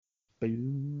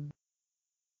Boom.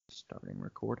 Starting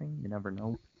recording. You never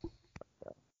know.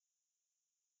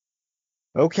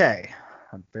 Okay.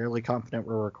 I'm fairly confident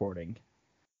we're recording.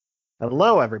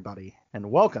 Hello, everybody, and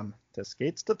welcome to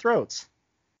Skates to Throats.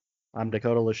 I'm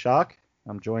Dakota LeShock.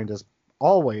 I'm joined as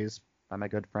always by my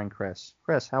good friend Chris.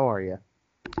 Chris, how are you?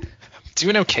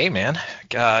 Doing okay, man.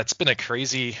 It's been a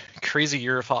crazy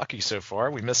year of hockey so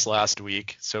far. We missed last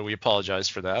week, so we apologize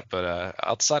for that. But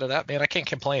outside of that, man, I can't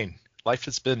complain. Life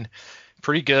has been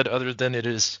pretty good, other than it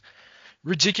is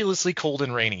ridiculously cold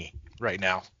and rainy right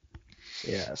now.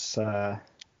 Yes,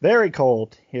 very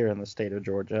cold here in the state of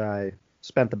Georgia. I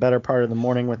spent the better part of the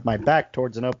morning with my back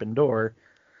towards an open door,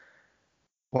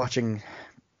 watching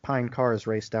pine cars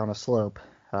race down a slope.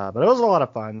 But it was a lot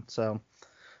of fun.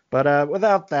 But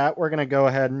without that, we're going to go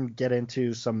ahead and get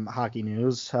into some hockey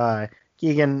news.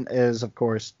 Keegan is, of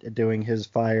course, doing his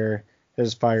fire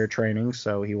training,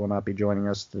 so he will not be joining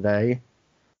us today.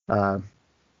 But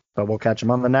we'll catch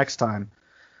him on the next time.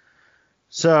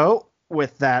 So,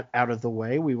 with that out of the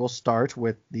way, we will start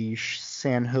with the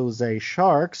San Jose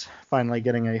Sharks finally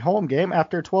getting a home game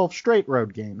after 12 straight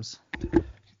road games.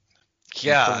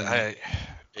 Yeah,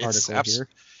 it's here.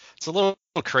 It's a little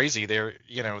crazy.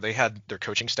 They had their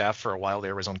coaching staff for a while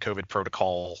there was on COVID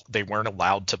protocol. They weren't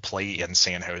allowed to play in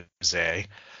San Jose,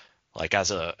 like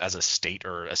as a state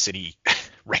or a city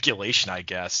regulation, I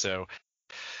guess. So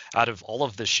out of all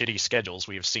of the shitty schedules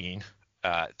we have seen,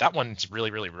 that one's really,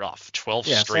 really rough. 12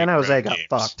 straight San Jose road got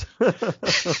games.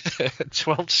 Fucked.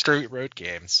 12 straight road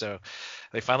games. So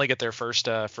they finally get their first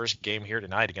game here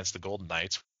tonight against the Golden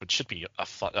Knights, which should be a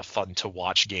fun to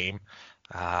watch game.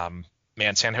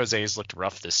 Man, San Jose's looked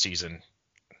rough this season.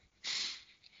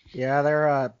 Yeah,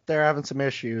 they're having some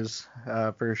issues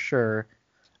for sure.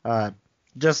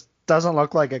 Just doesn't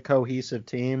look like a cohesive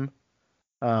team.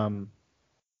 I'm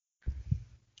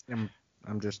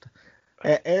just.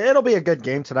 It'll be a good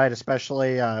game tonight,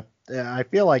 especially. I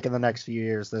feel like in the next few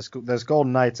years, this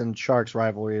Golden Knights and Sharks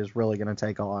rivalry is really going to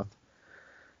take off.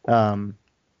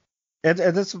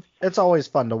 It's always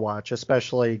fun to watch,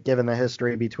 especially given the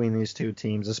history between these two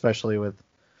teams, especially with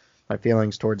my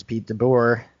feelings towards Pete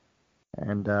DeBoer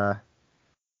and not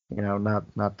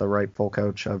the rightful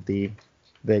coach of the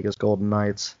Vegas Golden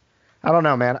Knights. I don't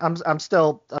know, man. I'm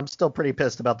still pretty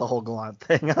pissed about the whole Gallant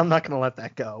thing. I'm not gonna let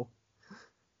that go.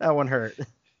 That one hurt.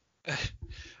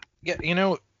 Yeah,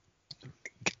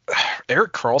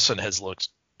 Erik Karlsson has looked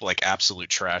like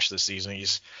absolute trash this season.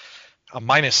 He's a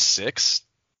 -6.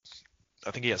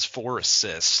 I think he has 4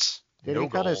 assists. Did no he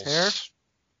cut goals. his hair?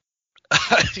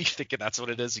 You thinking that's what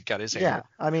it is? He cut his hair? Yeah,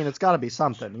 I mean, it's got to be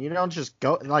something. You don't just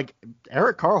go like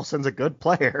Erik Karlsson's a good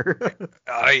player.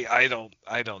 I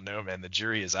don't know, man. The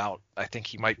jury is out. I think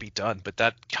he might be done, but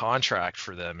that contract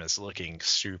for them is looking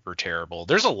super terrible.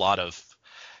 There's a lot of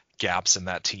gaps in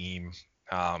that team.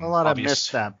 A lot of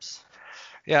missteps.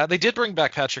 Yeah, they did bring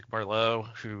back Patrick Marleau,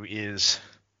 who is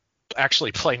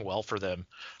actually playing well for them,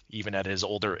 even at his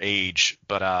older age.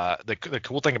 But the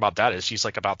cool thing about that is he's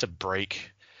like about to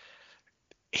break.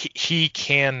 He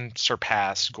can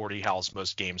surpass Gordie Howe's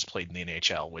most games played in the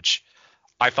NHL, which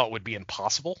I thought would be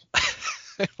impossible.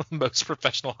 Most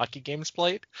professional hockey games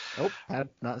played. Nope.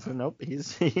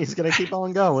 He's gonna keep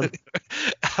on going.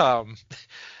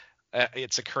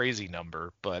 It's a crazy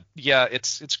number, but yeah,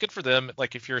 it's good for them.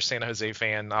 Like if you're a San Jose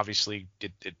fan, obviously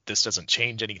this doesn't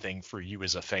change anything for you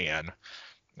as a fan.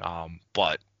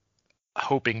 But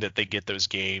hoping that they get those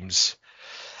games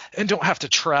and don't have to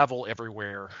travel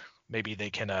everywhere. Maybe they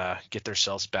can get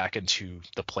themselves back into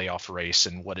the playoff race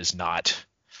and what is not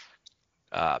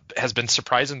has been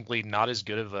surprisingly not as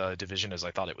good of a division as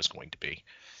I thought it was going to be.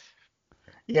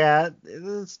 Yeah,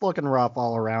 it's looking rough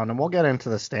all around, and we'll get into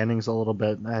the standings a little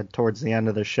bit towards the end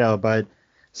of the show, but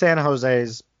San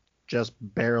Jose's just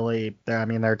barely,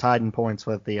 they're tied in points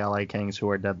with the LA Kings, who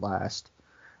are dead last,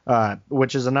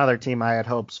 which is another team I had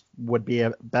hopes would be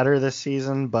better this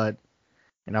season, but,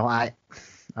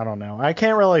 I don't know. I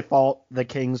can't really fault the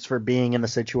Kings for being in the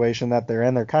situation that they're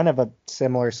in. They're kind of a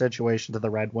similar situation to the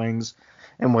Red Wings,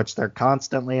 in which they're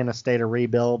constantly in a state of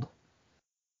rebuild.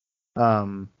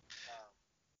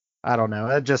 I don't know.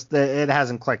 It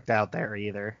hasn't clicked out there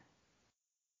either.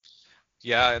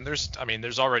 Yeah, and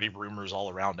there's already rumors all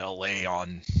around LA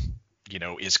on,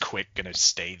 is Quick going to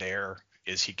stay there?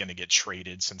 Is he going to get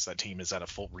traded since that team is at a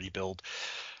full rebuild?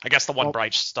 I guess the one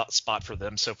bright spot for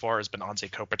them so far has been Anze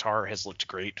Kopitar has looked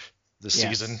great this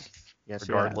season,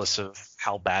 regardless of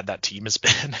how bad that team has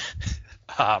been.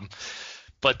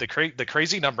 But the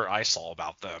crazy number I saw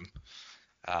about them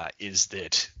is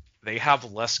that they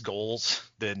have less goals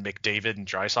than McDavid and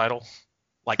Draisaitl,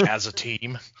 like as a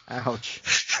team. Ouch.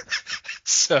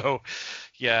 So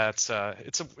yeah, it's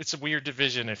a weird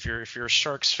division. If you're a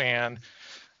Sharks fan,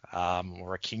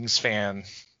 or a Kings fan,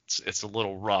 it's a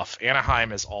little rough.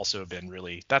 Anaheim has also been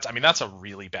that's a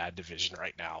really bad division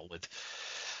right now with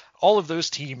all of those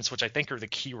teams, which I think are the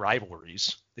key rivalry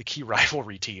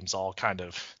teams, all kind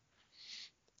of.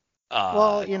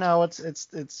 Well,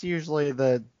 it's usually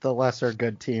the lesser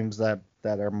good teams that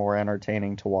are more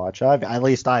entertaining to watch. At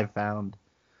least I've found.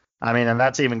 I mean, and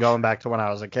that's even going back to when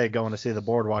I was a kid going to see the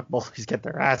Boardwalk Bullies get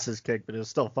their asses kicked, but it was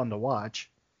still fun to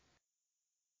watch.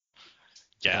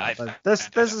 Yeah, but this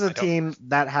is a team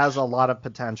that has a lot of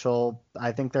potential.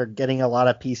 I think they're getting a lot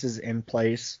of pieces in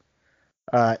place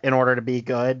in order to be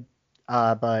good.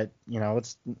 But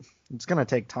it's going to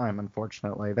take time,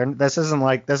 unfortunately. This isn't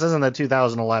the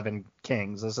 2011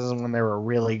 Kings. This isn't when they were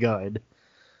really good.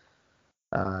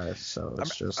 So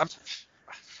it's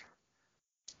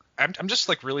I'm just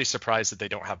like really surprised that they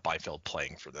don't have Byfield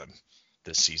playing for them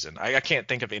this season. I can't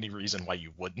think of any reason why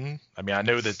you wouldn't. I mean, I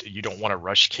know that you don't want to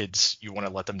rush kids. You want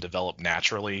to let them develop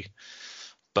naturally.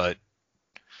 But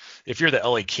if you're the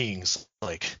LA Kings,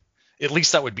 like, at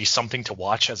least that would be something to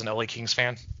watch as an LA Kings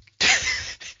fan.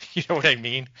 You know what I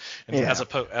mean? And yeah. as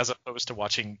opposed to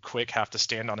watching Quick have to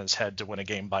stand on his head to win a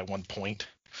game by 1 point,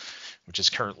 which is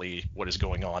currently what is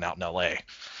going on out in LA.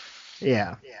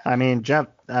 Yeah. I mean,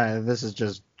 this is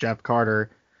just Jeff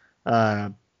Carter.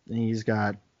 He's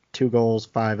got 2 goals,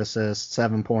 5 assists,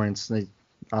 7 points,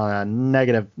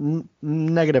 negative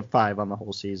 5 on the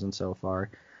whole season so far.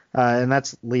 And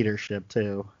that's leadership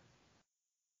too.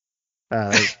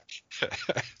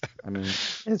 I mean,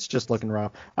 it's just looking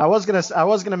rough. I was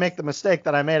gonna make the mistake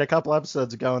that I made a couple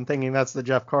episodes ago and thinking that's the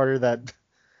Jeff Carter that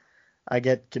I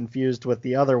get confused with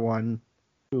the other one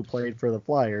who played for the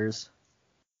Flyers.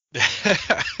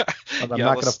 But I'm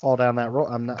not gonna fall down that road.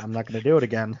 I'm not gonna do it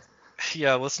again.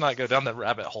 Yeah, let's not go down the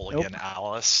rabbit hole again,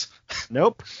 Alice.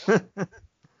 Nope. All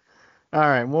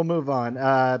right, we'll move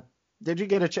on. Did you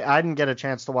get I didn't get a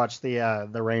chance to watch the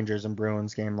Rangers and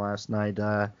Bruins game last night.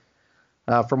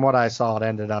 From what I saw, it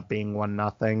ended up being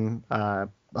 1-0.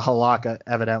 Halak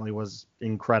evidently was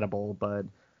incredible, but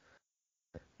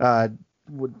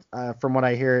from what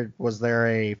I hear, was there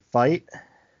a fight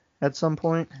at some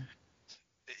point?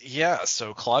 Yeah,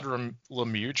 so Claude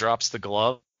Lemieux drops the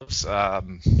gloves.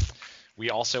 We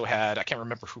also had, I can't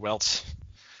remember who else.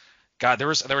 God, there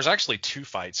was actually 2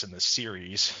 fights in this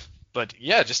series, but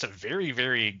yeah, just a very,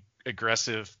 very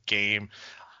aggressive game.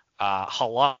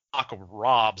 Halak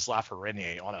robs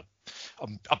Lafreniere on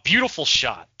a beautiful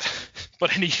shot,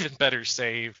 but an even better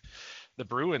save. The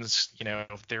Bruins,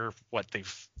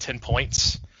 they've 10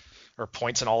 points or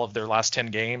points in all of their last 10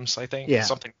 games, I think. Yeah.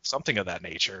 Something of that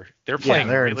nature. They're playing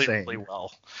really, insane. really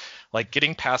well. Like,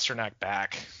 getting Pasternak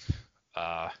back,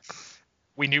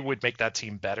 we knew would make that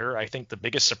team better. I think the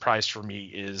biggest surprise for me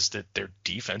is that their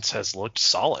defense has looked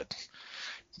solid.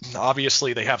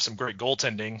 Obviously, they have some great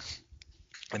goaltending,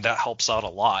 and that helps out a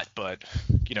lot. But,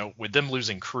 with them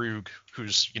losing Krug,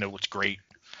 who's, looked great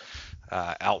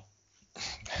out.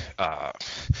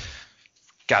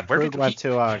 God, where Krug did went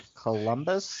to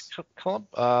Columbus?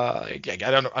 I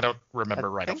don't remember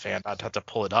right offhand. I'd have to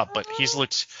pull it up, but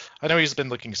I know he's been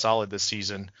looking solid this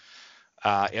season.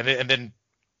 And then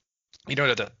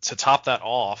to top that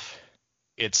off,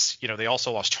 it's they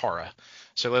also lost Chara,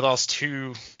 so they lost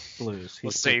 2 Blues. He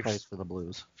still plays for the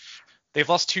Blues. They've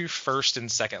lost 2 first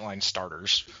and second line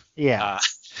starters. Yeah.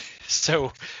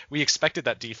 So we expected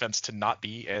that defense to not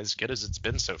be as good as it's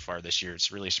been so far this year.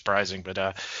 It's really surprising, but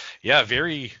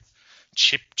very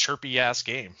chirpy ass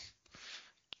game.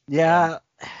 Yeah,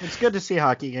 it's good to see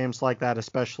hockey games like that,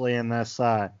 especially in this,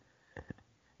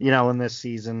 in this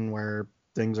season where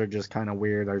things are just kind of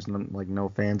weird. There's no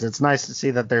fans. It's nice to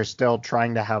see that they're still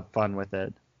trying to have fun with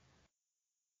it.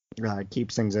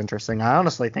 Keeps things interesting. I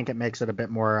honestly think it makes it a bit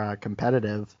more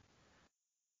competitive.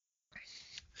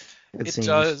 It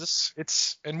does.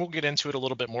 And we'll get into it a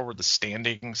little bit more with the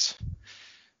standings.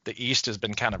 The East has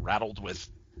been kind of rattled with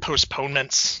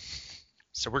postponements,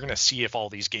 so we're going to see if all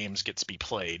these games get to be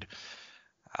played.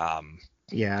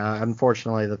 Yeah,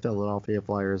 unfortunately, the Philadelphia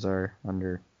Flyers are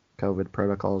under COVID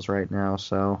protocols right now,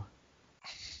 so.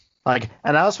 And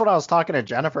that's what I was talking to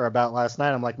Jennifer about last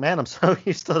night. I'm like, man, I'm so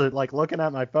used to looking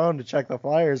at my phone to check the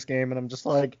Flyers game, and I'm just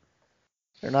like,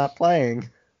 they're not playing,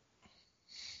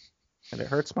 and it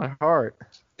hurts my heart.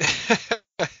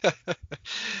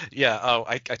 Yeah. Oh,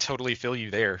 I totally feel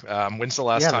you there. When's the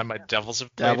last time my Devils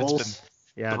have played? It's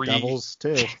been 3, Devils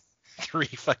too. 3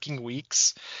 fucking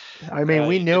weeks. I mean,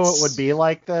 we knew it would be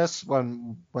like this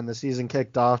when the season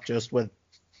kicked off, just with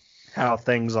how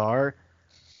things are.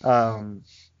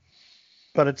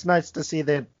 But it's nice to see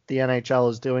that the NHL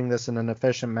is doing this in an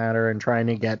efficient manner and trying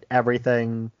to get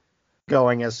everything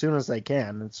going as soon as they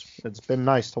can. It's been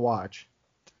nice to watch.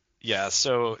 Yeah,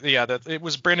 so yeah, it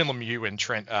was Brandon Lemieux and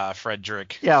Trent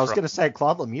Frederick. Yeah, I was gonna say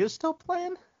Claude Lemieux still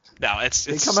playing. No, Did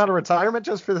he come out of retirement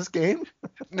just for this game?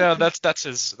 No, that's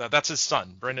his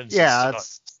son. Brendan's his Yeah, son.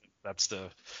 That's the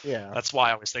yeah. That's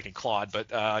why I was thinking Claude, but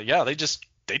yeah,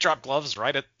 they dropped gloves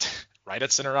right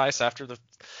at center ice after the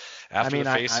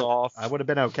face off. I would have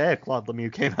been okay if Claude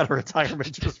Lemieux came out of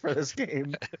retirement just for this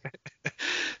game.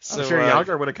 So, I'm sure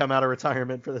Yager would have come out of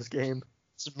retirement for this game.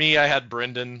 So me, I had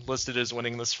Brendan listed as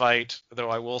winning this fight, though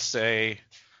I will say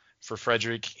for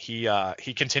Frederick, he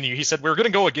continued. He said, "We're gonna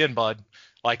go again, bud."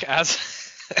 Like as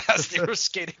they were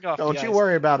skating off. Don't you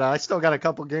worry about it. I still got a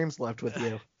couple games left with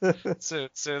you. So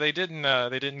they didn't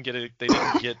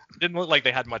didn't look like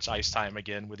they had much ice time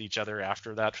again with each other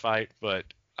after that fight, but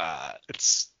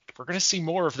we're gonna see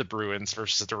more of the Bruins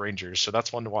versus the Rangers, so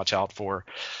that's one to watch out for.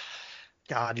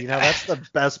 God, that's the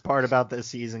best part about this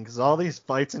season, because all these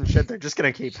fights and shit, they're just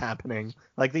gonna keep happening.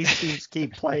 Like, these teams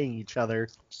keep playing each other.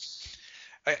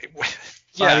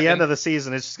 By the end of the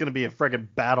season, it's just gonna be a friggin'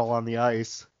 battle on the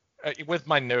ice. With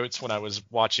my notes when I was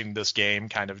watching this game,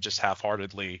 kind of just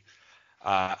half-heartedly,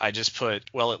 I just put,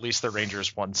 well, at least the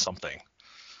Rangers won something.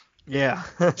 Yeah,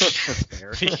 that's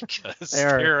fair. Because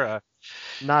they're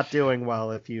not doing well.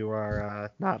 If you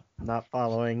are not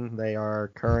following, they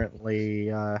are currently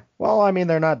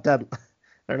they're not dead.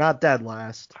 They're not dead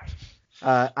last.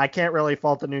 I can't really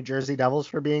fault the New Jersey Devils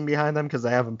for being behind them because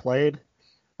they haven't played.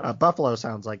 Buffalo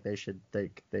sounds like they should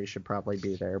probably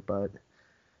be there, but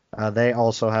they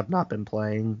also have not been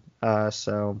playing.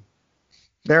 So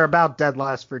they're about dead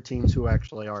last for teams who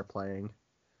actually are playing.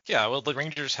 Yeah, well, the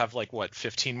Rangers have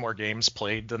 15 more games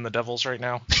played than the Devils right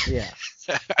now. Yeah.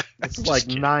 It's like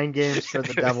 9 games for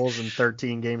the Devils and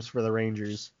 13 games for the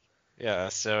Rangers. Yeah,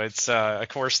 so it's of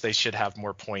course they should have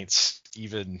more points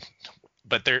even,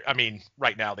 but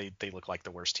right now they look like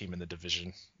the worst team in the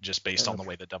division just based on the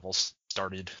way the Devils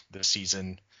started this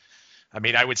season. I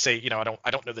mean, I would say,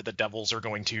 I don't know that the Devils are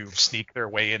going to sneak their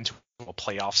way into a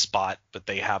playoff spot, but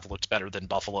they have looked better than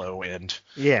Buffalo and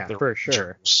for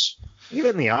sure.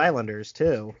 Even the Islanders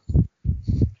too.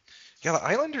 Yeah, the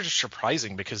Islanders are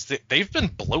surprising because they've been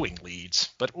blowing leads,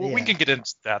 but we can get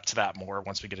into that more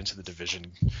once we get into the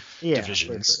divisions. For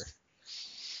sure.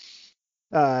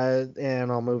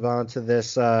 And I'll move on to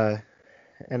this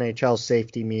NHL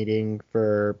safety meeting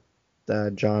for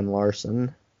John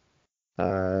Larson.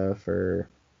 For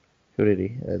who did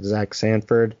he? Zach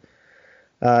Sanford.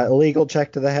 Illegal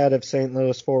check to the head of St.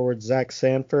 Louis forward Zach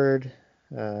Sanford.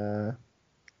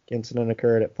 Incident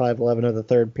occurred at 5:11 of the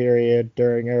third period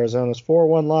during Arizona's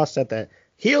 4-1 loss at the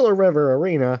Gila River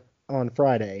Arena on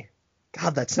Friday.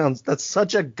 God, that's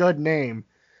such a good name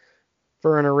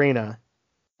for an arena.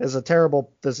 This is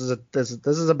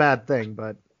a bad thing,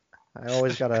 but I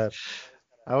always gotta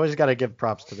give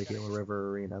props to the Gila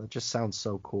River Arena. It just sounds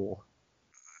so cool.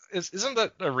 Isn't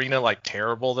that arena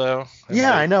terrible though?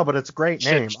 Yeah, I know, but it's a great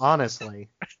name, honestly.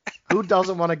 Who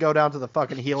doesn't want to go down to the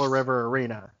fucking Gila River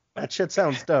Arena? That shit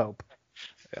sounds dope.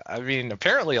 I mean,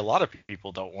 apparently a lot of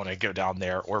people don't want to go down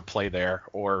there or play there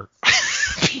or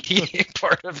be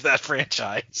part of that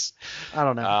franchise. I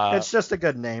don't know. It's just a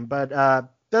good name, but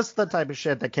that's the type of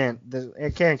shit that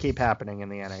can't keep happening in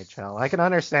the NHL. I can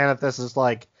understand if this is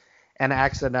an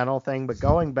accidental thing, but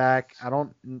going back,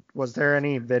 was there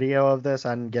any video of this?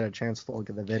 I didn't get a chance to look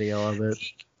at the video of it.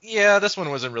 Yeah, this one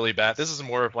wasn't really bad. This is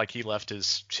more of he left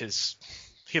his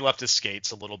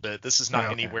skates a little bit. This is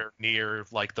not anywhere near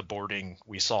the boarding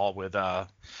we saw with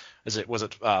was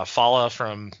it Fala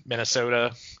from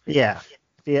Minnesota? Yeah.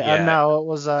 No, it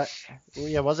was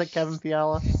was it Kevin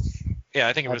Fiala? Yeah,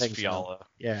 I think it was Fiala. So.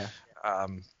 Yeah.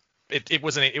 It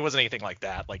wasn't anything like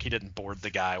that. He didn't board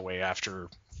the guy away after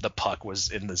the puck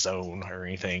was in the zone or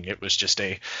anything. It was just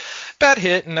a bad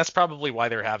hit, and that's probably why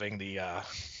they're having the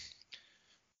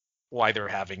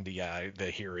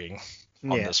hearing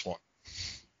on this one.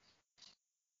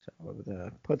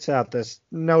 So puts out this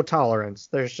no tolerance.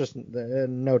 There's just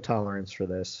no tolerance for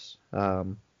this.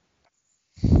 I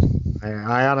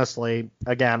honestly,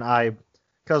 again,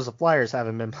 because the Flyers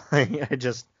haven't been playing,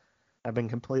 I've been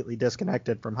completely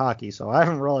disconnected from hockey, so I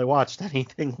haven't really watched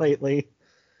anything lately.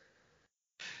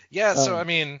 Yeah, so I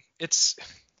mean, it's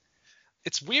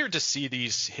weird to see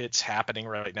these hits happening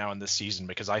right now in this season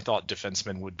because I thought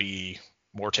defensemen would be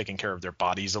more taking care of their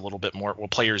bodies a little bit more. Well,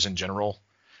 players in general.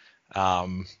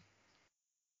 I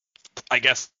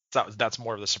guess that's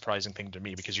more of the surprising thing to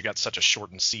me because you got such a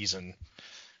shortened season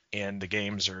and the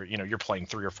games are, you're playing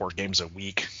 3 or 4 games a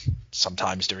week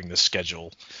sometimes during this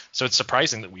schedule. So it's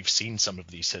surprising that we've seen some of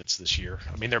these hits this year.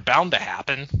 I mean, they're bound to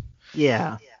happen.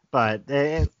 Yeah, but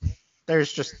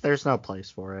there's no place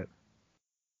for it.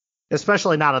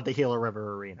 Especially not at the Gila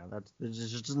River Arena.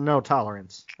 There's just no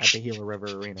tolerance at the Gila River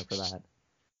Arena for that.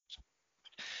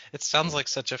 It sounds like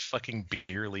such a fucking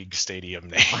beer league stadium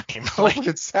name.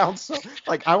 It sounds so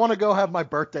like I want to go have my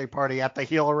birthday party at the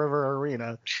Gila River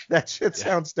Arena. That shit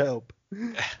sounds dope.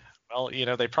 Well,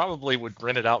 they probably would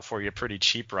rent it out for you pretty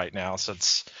cheap right now,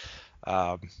 since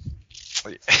like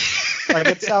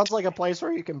it sounds like a place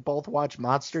where you can both watch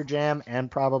Monster Jam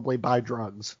and probably buy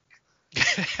drugs.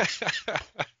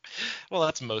 Well,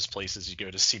 that's most places you go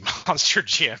to see Monster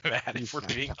Jam at, if we're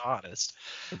being honest.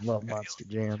 I love Monster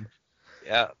Jam.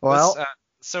 Yeah. Well,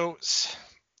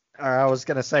 I was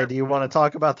gonna say, do you want to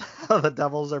talk about how the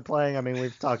Devils are playing? I mean,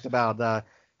 we've talked about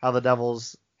how the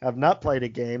Devils have not played a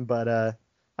game, but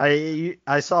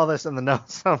I saw this in the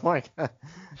notes. I'm like,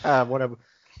 whatever.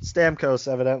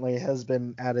 Stamkos evidently has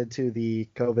been added to the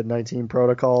COVID-19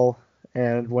 protocol,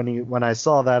 and when I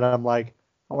saw that, I'm like,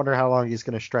 I wonder how long he's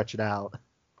gonna stretch it out.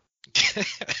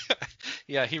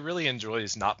 Yeah, he really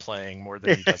enjoys not playing more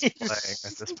than he does playing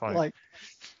at this point.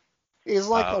 He's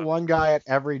like the one guy at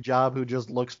every job who just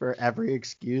looks for every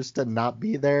excuse to not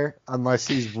be there unless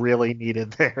he's really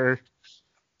needed there.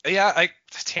 Yeah,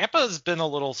 Tampa has been a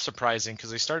little surprising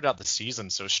because they started out the season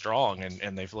so strong,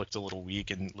 and they've looked a little weak,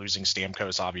 and losing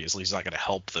Stamkos obviously is not going to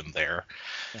help them there.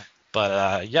 Yeah.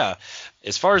 But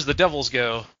as far as the Devils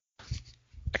go,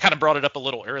 I kind of brought it up a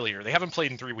little earlier. They haven't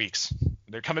played in 3 weeks.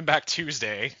 They're coming back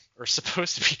Tuesday, or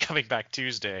supposed to be coming back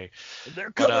Tuesday.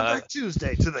 They're coming back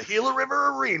Tuesday to the Gila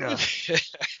River Arena.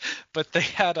 But they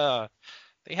had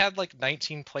like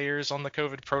 19 players on the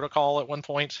COVID protocol at one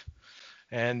point,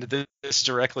 and this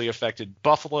directly affected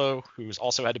Buffalo, who's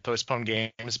also had to postpone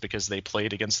games because they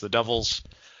played against the Devils,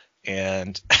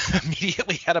 and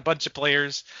immediately had a bunch of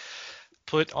players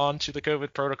put onto the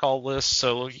COVID protocol list.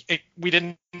 So we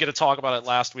didn't get to talk about it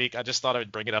last week. I just thought I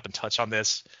would bring it up and touch on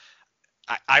this.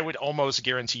 I would almost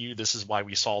guarantee you this is why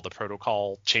we saw the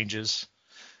protocol changes.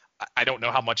 I don't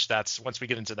know how much that's, once we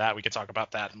get into that, we can talk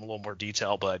about that in a little more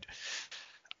detail. But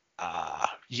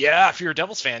if you're a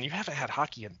Devils fan, you haven't had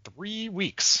hockey in 3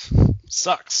 weeks.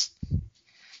 Sucks.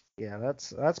 Yeah,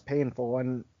 that's painful.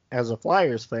 And as a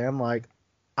Flyers fan, like,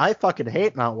 I fucking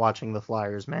hate not watching the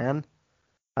Flyers, man.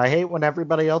 I hate when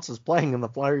everybody else is playing and the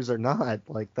Flyers are not.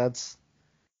 Like, that's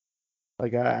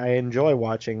like I enjoy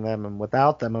watching them, and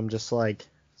without them, I'm just like,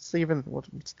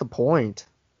 what's the point?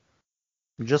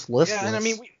 I'm just listening. Yeah, and I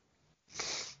mean,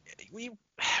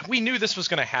 we knew this was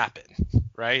going to happen,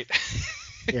 right?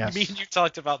 Yes. Me and you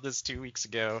talked about this 2 weeks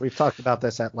ago. We've talked about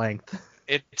this at length.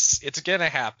 It's going to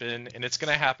happen, and it's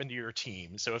going to happen to your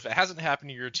team. So if it hasn't happened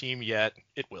to your team yet,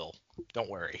 it will. Don't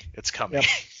worry. It's coming. Yep.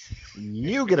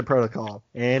 You get a protocol,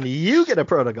 and you get a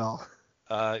protocol.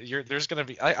 There's going to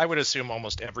be, I would assume,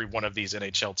 almost every one of these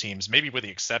NHL teams, maybe with the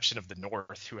exception of the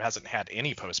North, who hasn't had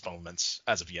any postponements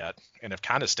as of yet, and have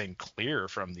kind of stayed clear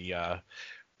from the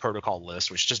protocol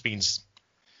list, which just means,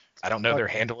 I don't know, they're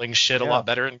handling shit a lot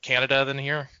better in Canada than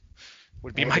here,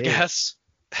 would be my guess.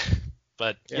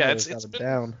 But it's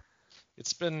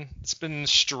been a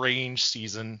strange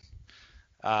season.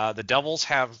 The Devils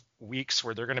have weeks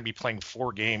where they're going to be playing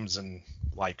 4 games in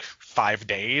like 5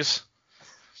 days.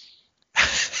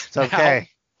 It's okay.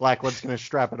 Blackwood's going to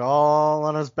strap it all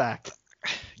on his back.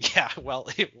 Yeah, well,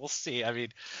 we'll see. I mean,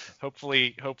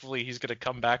 hopefully he's going to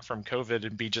come back from COVID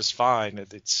and be just fine.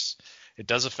 It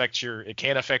can affect your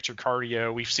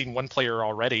cardio. We've seen one player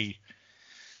already,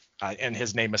 and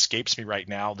his name escapes me right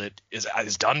now, that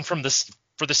is done for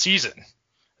the season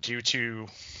due to,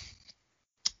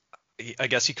 I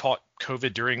guess he caught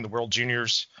COVID during the World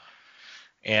Juniors,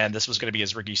 and this was going to be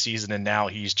his rookie season, and now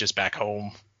he's just back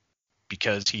home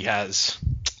because he has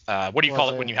what do you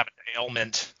call it when you have an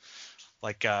ailment?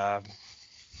 Like it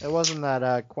wasn't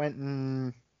that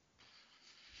Quentin,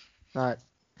 not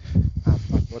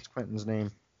what's Quentin's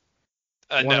name?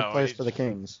 One that plays for the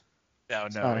Kings. No,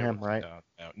 it's not him, right?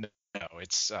 No,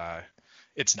 it's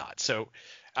not. So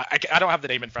I don't have the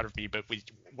name in front of me, but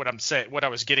what I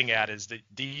was getting at is that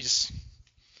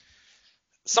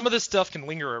some of this stuff can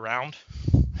linger around,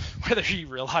 whether you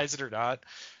realize it or not.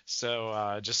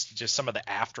 So just some of the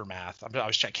aftermath.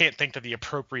 I can't think of the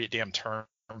appropriate damn term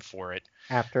for it.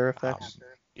 After effects.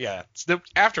 Yeah, it's the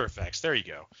after effects. There you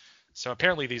go. So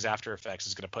apparently these after effects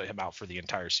is going to put him out for the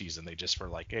entire season. They just were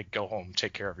like, hey, go home,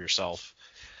 take care of yourself.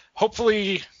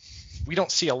 Hopefully we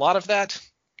don't see a lot of that,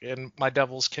 and my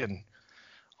Devils can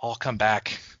all come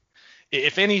back.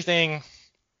 If anything,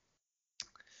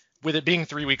 with it being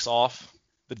 3 weeks off,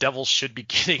 the Devils should be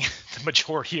getting the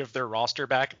majority of their roster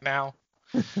back now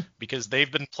because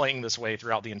they've been playing this way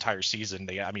throughout the entire season.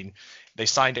 They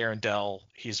signed Aaron Dell.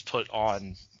 He's put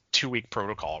on 2-week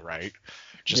protocol, right?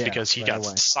 Just because he got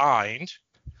signed.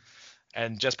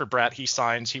 And Jesper Bratt, he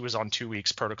signs. He was on 2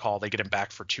 weeks protocol. They get him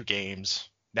back for 2 games.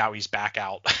 Now he's back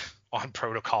out on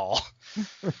protocol.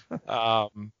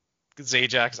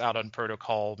 Zajak's out on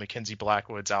protocol. Mackenzie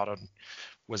Blackwood's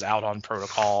was out on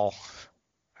protocol.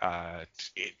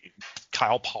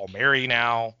 Kyle Palmieri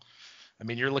now. I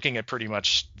mean, you're looking at pretty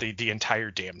much the entire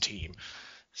damn team.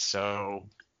 So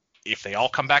if they all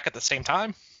come back at the same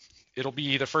time, it'll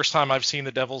be the first time I've seen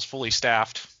the Devils fully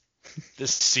staffed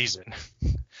this season.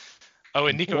 Oh,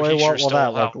 and Nico Boy, what Hischier's will still that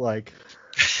out. look like?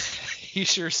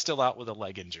 Hischier's still out with a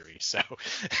leg injury. So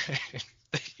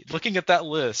looking at that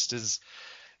list is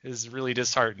really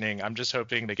disheartening. I'm just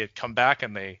hoping they come back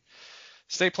and they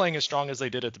stay playing as strong as they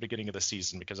did at the beginning of the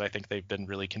season, because I think they've been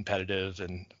really competitive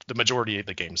in the majority of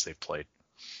the games they've played.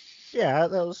 Yeah,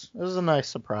 it was a nice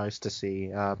surprise to see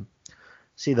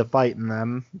the fight in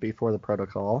them before the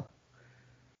protocol.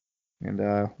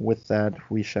 And with that,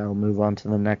 we shall move on to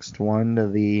the next one, to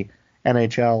the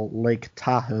NHL Lake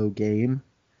Tahoe game.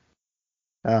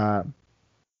 It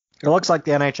looks like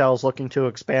the NHL is looking to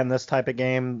expand this type of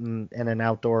game in an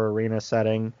outdoor arena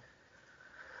setting.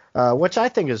 Which I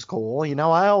think is cool. You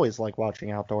know, I always like watching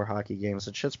outdoor hockey games.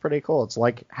 It shit's pretty cool. It's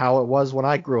like how it was when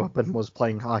I grew up and was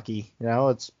playing hockey. You know,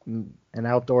 it's an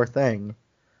outdoor thing.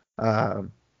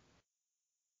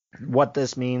 What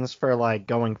this means for like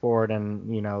going forward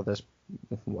and, you know, this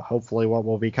hopefully what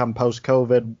will become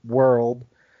post-COVID world,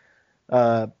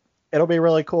 it'll be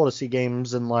really cool to see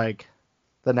games in like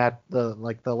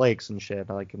the lakes and shit.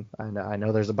 Like I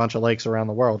know there's a bunch of lakes around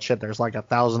the world. Shit, there's like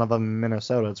 1,000 of them in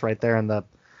Minnesota. It's right there in the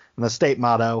state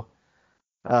motto.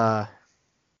 I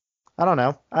don't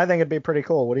know. I think it'd be pretty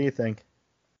cool. What do you think?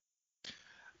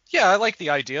 Yeah, I like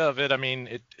the idea of it. I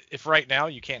mean, if right now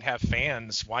you can't have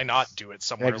fans, why not do it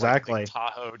somewhere like Lake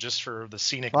Tahoe just for the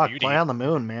scenic beauty? Play on the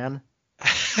moon, man.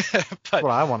 But that's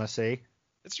what I want to see.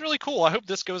 It's really cool. I hope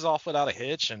this goes off without a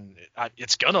hitch, and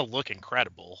it's going to look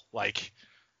incredible. Like,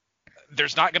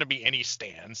 there's not going to be any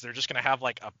stands. They're just going to have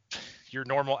like your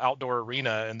normal outdoor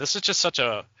arena, and this is just such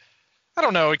a, I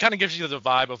don't know, it kind of gives you the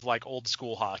vibe of like old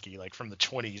school hockey, like from the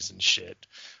 20s and shit.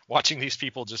 Watching these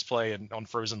people just play on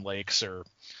frozen lakes or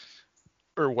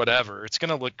whatever. It's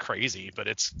gonna look crazy, but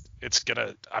it's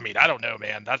gonna. I mean, I don't know,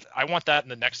 man. I want that in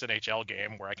the next NHL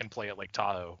game where I can play at Lake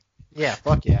Tahoe. Yeah,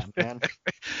 fuck yeah, man.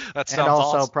 That sounds and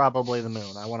also awesome. Probably the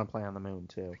moon. I want to play on the moon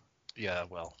too. Yeah,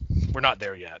 well, we're not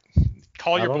there yet.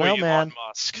 Call your boy Elon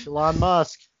Musk. Elon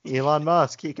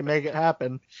Musk. He can make it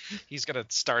happen. He's gonna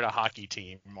start a hockey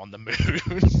team on the moon.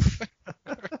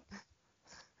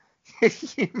 Can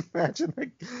you imagine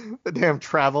the damn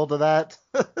travel to that?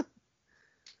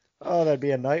 Oh, that'd be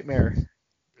a nightmare.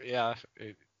 Yeah.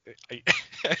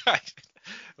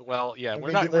 Well, yeah,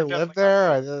 we're not. Do they live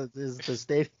there? Is the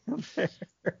stadium there?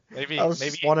 Maybe. I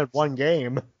just wanted one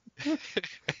game.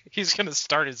 He's gonna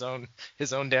start his own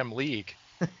damn league.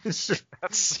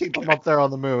 Keep him up there on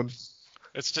the moon.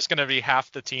 It's just gonna be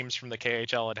half the teams from the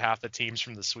KHL and half the teams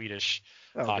from the Swedish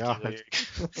hockey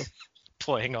league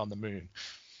playing on the moon.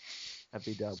 That'd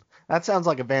be dope. That sounds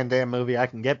like a Van Damme movie I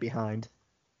can get behind.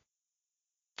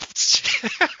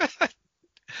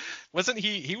 Wasn't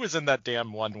he was in that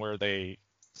damn one where they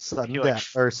sudden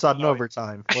death or sudden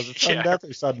overtime? Was it sudden death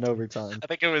or sudden overtime? I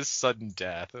think it was sudden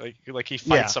death. Like he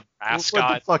fights some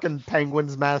mascot. With the fucking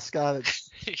Penguins mascot.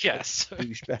 Yes.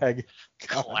 Douchebag.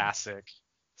 Classic.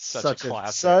 Such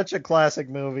a classic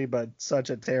movie, but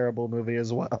such a terrible movie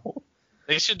as well.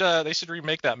 They should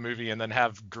remake that movie and then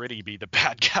have Gritty be the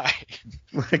bad guy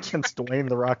against Dwayne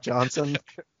The Rock Johnson.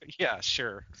 Yeah,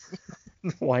 sure.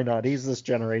 Why not? He's this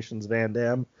generation's Van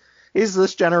Damme. He's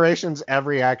this generation's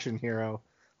every action hero.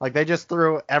 Like, they just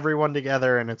threw everyone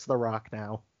together and it's The Rock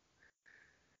now.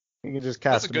 You can just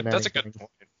cast him in anything. That's a good point.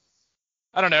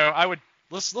 I don't know.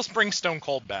 Let's bring Stone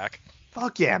Cold back.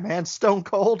 Fuck yeah, man. Stone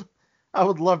Cold. I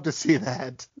would love to see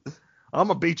that. I'm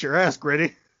gonna beat your ass,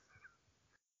 Gritty.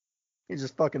 He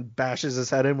just fucking bashes his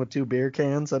head in with 2 beer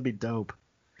cans. That'd be dope.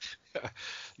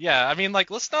 Yeah, I mean, like,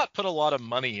 let's not put a lot of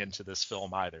money into this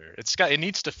film either. It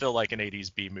needs to feel like an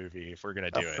 80s B movie if we're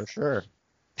gonna do it. For sure.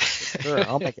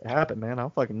 I'll make it happen, man.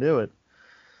 I'll fucking do it.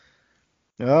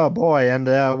 Oh boy, and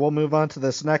we'll move on to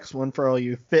this next one for all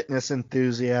you fitness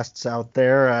enthusiasts out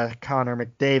there. Connor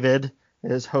McDavid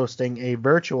is hosting a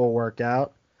virtual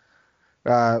workout,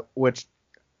 which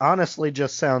honestly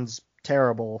just sounds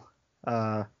terrible.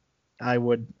 I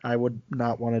would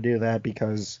not want to do that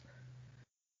because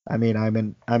I mean,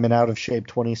 I'm an out of shape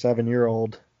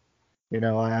 27-year-old. You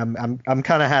know, I'm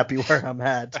kind of happy where I'm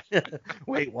at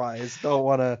weight wise. Don't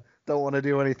want to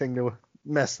do anything to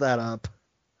mess that up.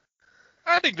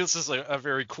 I think this is a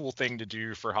very cool thing to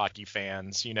do for hockey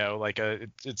fans.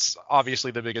 It's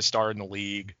obviously the biggest star in the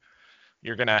league.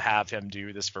 You're gonna have him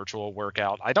do this virtual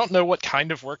workout. I don't know what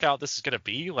kind of workout this is gonna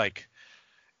be. Like,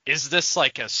 is this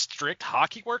like a strict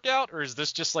hockey workout, or is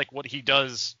this just like what he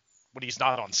does when he's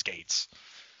not on skates?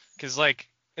 Because like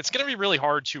it's gonna be really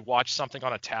hard to watch something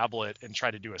on a tablet and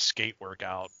try to do a skate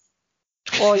workout.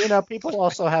 Well, you know, people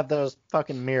also have those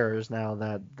fucking mirrors now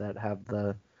that have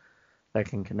that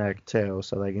can connect too,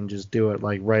 so they can just do it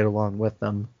like right along with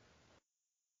them.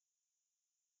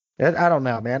 I don't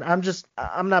know, man.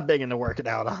 I'm not big into working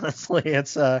out, honestly.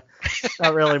 It's not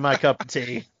really my cup of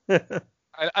tea.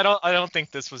 I don't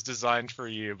think this was designed for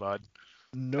you, bud.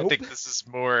 I Nope. think this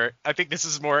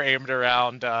is more aimed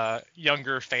around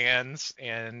younger fans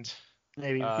and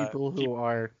Maybe uh, people who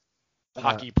are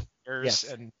hockey players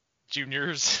yes. and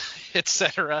juniors,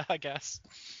 etc. I guess.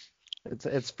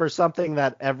 It's for something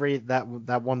that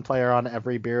that one player on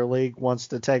every beer league wants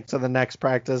to take to the next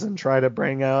practice and try to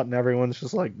bring out, and everyone's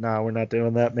just like, "Nah, we're not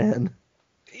doing that, man."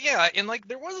 Yeah, and like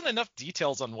there wasn't enough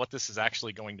details on what this is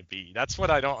actually going to be. That's what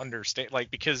I don't understand.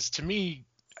 Like, because to me,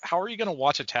 how are you going to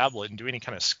watch a tablet and do any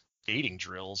kind of skating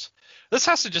drills? This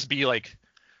has to just be like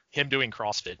him doing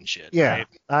CrossFit and shit, Yeah, right?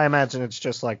 I imagine it's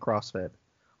just like CrossFit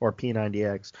or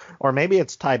P90X, or maybe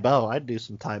it's Taibo. I'd do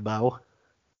some Taibo.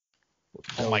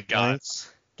 Oh my Billy god, Blanks,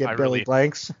 I get Billy really,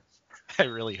 Blanks. I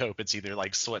really hope it's either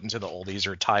like Sweating to the Oldies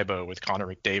or Tybo with Connor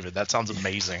McDavid. That sounds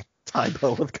amazing.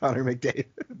 Taibo with Connor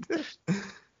McDavid.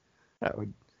 that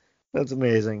would that's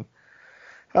amazing.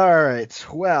 All right,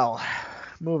 well,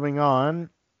 moving on.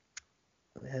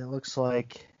 It looks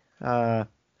like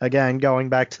again going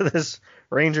back to this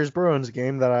Rangers Bruins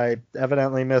game that I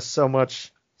evidently missed so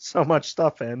much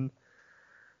stuff in.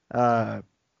 Uh,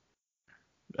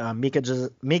 Mika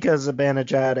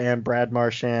Zibanejad and Brad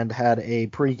Marchand had a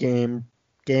pregame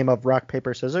game of rock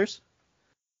paper scissors.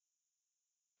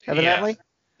 Yeah, Evidently,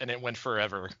 and it went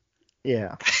forever.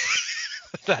 yeah.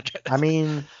 that, I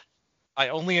mean, I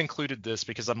only included this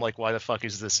because I'm like, why the fuck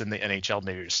is this in the NHL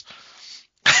news?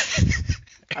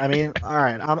 all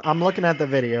right. I'm looking at the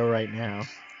video right now,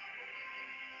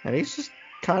 and he's just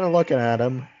kind of looking at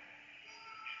him.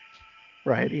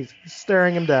 Right, he's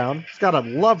staring him down. He's got a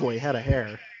lovely head of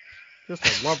hair. Just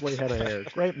a lovely head of hair.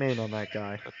 Great mane on that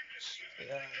guy.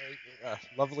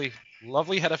 Lovely,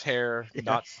 lovely head of hair.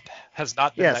 Not Yes. has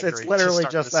not been Yes, that it's great to literally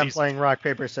start just the them season. playing rock,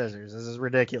 paper, scissors. This is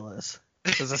ridiculous.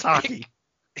 This is it, hockey.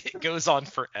 it goes on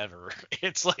forever.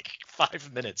 It's like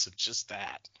 5 minutes of just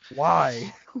that.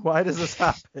 Why? Why does this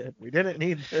happen? We didn't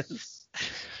need this.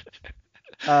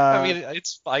 I Uh, mean,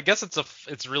 I guess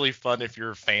it's really fun if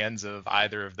you're fans of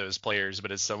either of those players,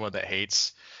 but as someone that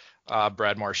hates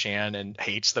Brad Marchand and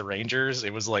hates the Rangers,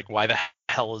 it was like, why the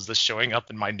hell is this showing up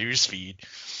in my news feed?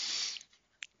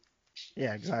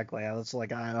 yeah, exactly. It's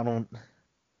like I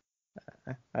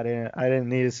didn't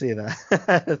need to see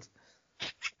that.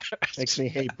 It makes me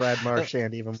hate Brad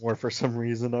Marchand even more for some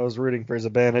reason. I was rooting for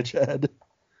Zibanejad.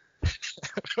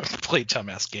 Play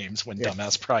dumbass games, win Yeah,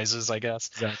 dumbass prizes, I guess.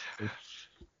 exactly.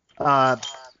 Uh,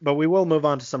 but we will move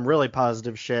on to some really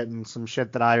positive shit and some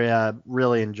shit that I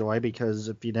really enjoy because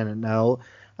if you didn't know,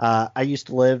 I used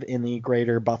to live in the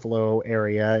greater Buffalo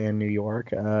area in New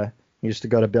York. Used to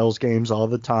go to Bills games all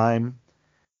the time.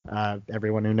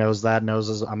 Everyone who knows that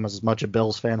knows I'm as much a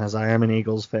Bills fan as I am an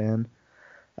Eagles fan.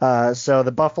 So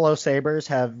the Buffalo Sabres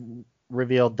have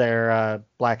revealed their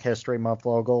Black History Month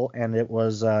logo, and it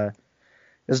was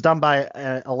done by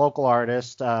a local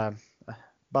artist.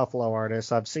 Buffalo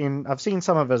artist. I've seen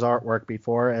some of his artwork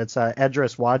before. It's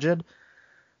Edris Wajid.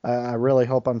 I really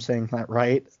hope I'm saying that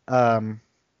right.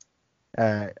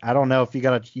 I don't know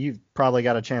if you've probably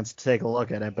got a chance to take a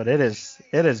look at it, but it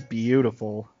is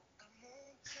beautiful.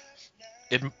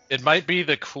 It might be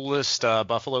the coolest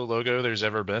Buffalo logo there's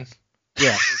ever been.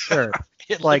 Yeah, for sure.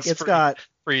 It Like looks it's got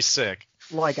pretty sick.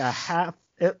 like a half.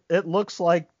 It looks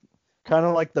like kind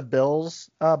of like the Bills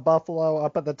buffalo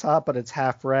up at the top, but it's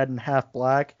half red and half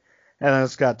black, and then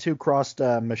it's got two crossed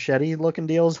machete looking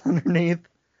deals underneath.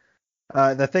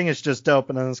 The thing is just dope,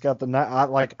 and then it's got the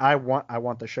I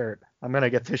want the shirt. I'm gonna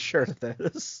get this shirt of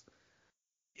this.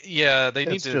 Yeah, they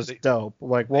need It's to. just dope.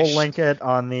 Like They we'll link it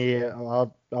on the.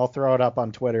 I'll throw it up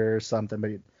on Twitter or something.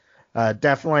 But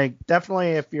definitely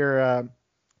if you're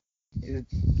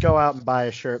go out and buy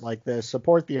a shirt like this.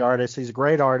 Support the artist. He's a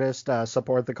great artist.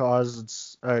 Support the cause.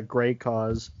 It's a great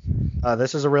cause.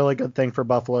 This is a really good thing for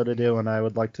Buffalo to do, and I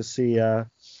would like to see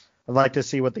I'd like to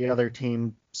see what the other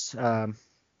teams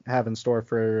have in store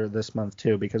for this month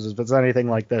too, because if it's anything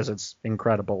like this, it's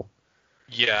incredible.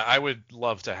 Yeah, I would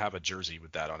love to have a jersey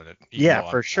with that on it. Yeah,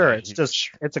 for sure.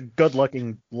 It's a good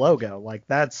looking logo. Like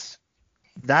that's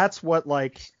what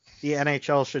like the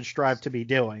NHL should strive to be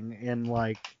doing in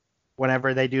like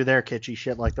whenever they do their kitschy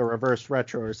shit like the reverse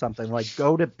retro or something. Like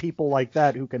go to people like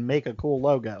that who can make a cool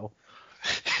logo.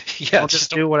 Yeah, Don't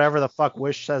just do whatever the fuck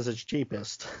Wish says is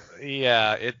cheapest.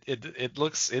 Yeah, it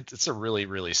looks it's a really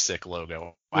really sick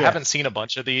logo. Yeah. I haven't seen a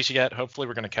bunch of these yet. Hopefully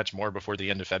we're gonna catch more before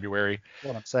the end of February.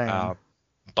 What I'm saying.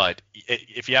 But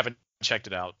if you haven't checked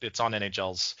it out, it's on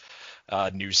NHL's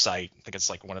news site. I think it's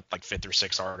like one of like 5th or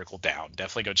 6th article down.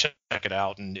 Definitely go check it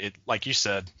out. And it, like you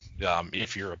said,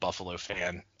 if you're a Buffalo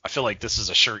fan, I feel like this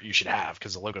is a shirt you should have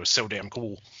because the logo is so damn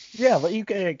cool. Yeah, but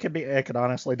it could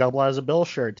honestly double as a Bills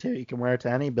shirt too. You can wear it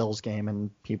to any Bills game and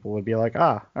people would be like,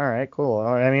 all right, cool.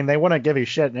 I mean, they wouldn't give you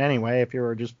shit anyway if you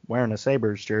were just wearing a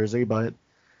Sabres jersey, but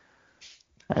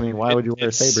I mean, why would you wear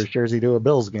a Sabres jersey to a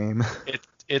Bills game?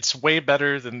 It's way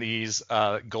better than these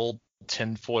gold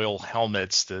tinfoil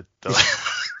helmets that the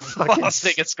Las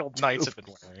Vegas Golden Knights have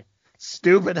been wearing.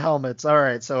 Stupid helmets. All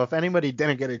right, so if anybody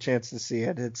didn't get a chance to see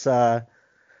it, it's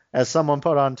as someone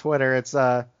put on Twitter, it's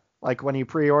like when you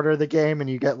pre-order the game and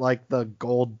you get like the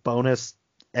gold bonus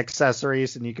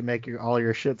accessories and you can make all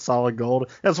your shit solid gold.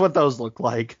 That's what those look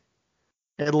like.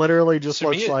 It literally just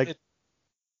looks like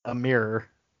a mirror,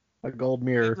 a gold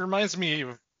mirror. It reminds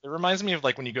me of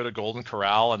like when you go to Golden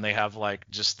Corral and they have like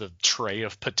just the tray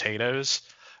of potatoes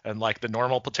and like the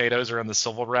normal potatoes are in the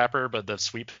silver wrapper, but the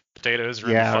sweet potatoes are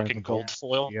in the fucking gold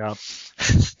foil. Yeah.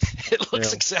 It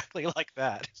looks exactly like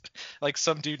that. Like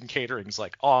some dude in catering's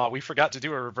like, oh, we forgot to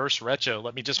do a reverse retro.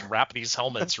 Let me just wrap these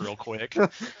helmets real quick.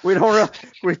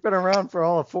 We've been around for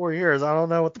all of 4 years. I don't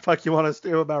know what the fuck you want us to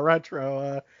do about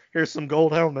retro. Here's some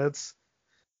gold helmets.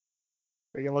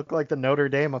 We can look like the Notre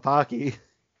Dame of hockey.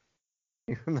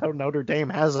 Even though Notre Dame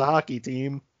has a hockey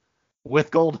team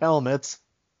with gold helmets.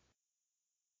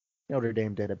 Notre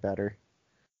Dame did it better.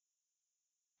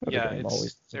 Notre Dame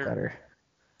always does it better.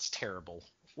 It's terrible.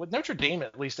 With Notre Dame,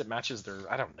 at least it matches their.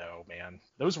 I don't know, man.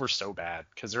 Those were so bad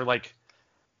because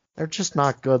they're just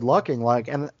not good looking. Like,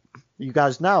 and you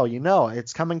guys know,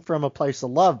 it's coming from a place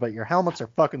of love, but your helmets are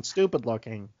fucking stupid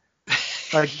looking.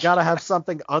 Like, you gotta have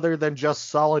something other than just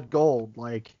solid gold.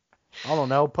 Like, I don't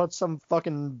know, put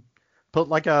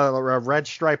like a red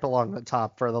stripe along the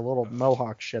top for the little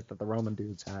mohawk shit that the Roman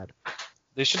dudes had.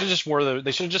 They should have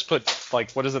just put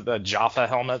like, what is it, the Jaffa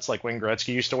helmets like Wayne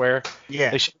Gretzky used to wear? Yeah.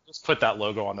 They should have just put that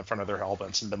logo on the front of their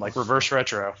helmets and been like reverse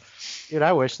retro. Dude,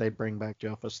 I wish they'd bring back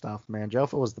Joffa stuff, man.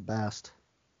 Joffa was the best.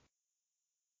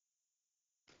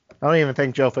 I don't even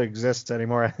think Joffa exists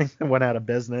anymore. I think they went out of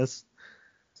business,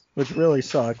 which really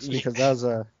sucks because that was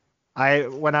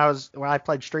when I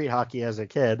played street hockey as a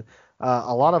kid,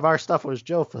 a lot of our stuff was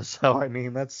Joffa. So I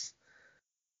mean, that's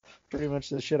pretty much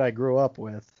the shit I grew up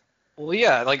with. Well,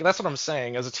 yeah, like that's what I'm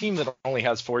saying. As a team that only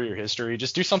has 4-year history,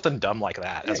 just do something dumb like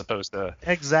that as opposed to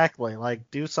exactly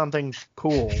like do something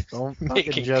cool. Don't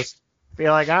fucking just be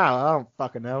like, I don't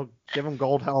fucking know. Give them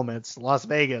gold helmets, Las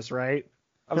Vegas, right?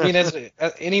 I mean, as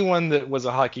anyone that was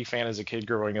a hockey fan as a kid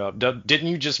growing up, didn't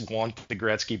you just want the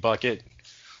Gretzky bucket?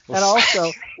 And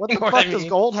also, what the fuck does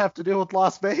gold have to do with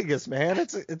Las Vegas, man?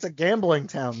 It's a gambling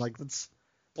town. Like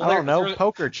I don't know,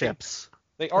 poker chips.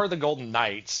 They are the Golden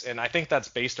Knights, and I think that's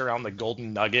based around the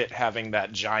Golden Nugget having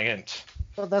that giant.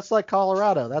 Well, that's like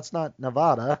Colorado. That's not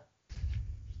Nevada.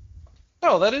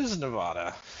 No, that is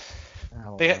Nevada.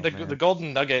 The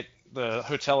Golden Nugget, the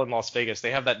hotel in Las Vegas,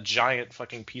 they have that giant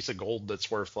fucking piece of gold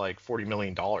that's worth like $40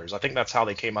 million. I think that's how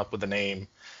they came up with the name.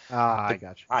 I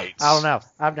got you. Knights. I don't know.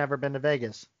 I've never been to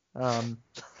Vegas. But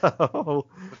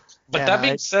that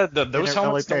being said, those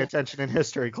helmets didn't really pay attention in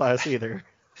history class either.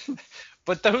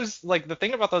 But those, like, the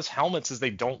thing about those helmets is they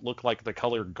don't look like the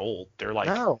color gold. They're like,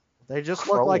 no, they just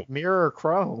look like mirror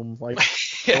chrome, like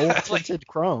gold tinted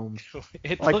chrome.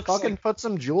 Like fucking put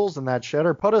some jewels in that shit,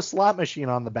 or put a slot machine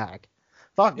on the back.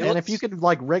 Fuck, man, if you could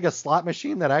like rig a slot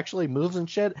machine that actually moves and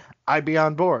shit, I'd be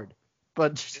on board.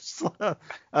 But just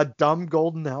a dumb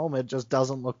golden helmet just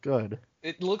doesn't look good.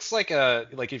 It looks like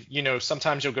if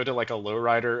sometimes you'll go to like a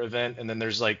lowrider event and then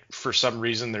there's like for some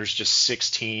reason there's just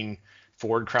 16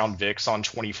 Ford Crown Vics on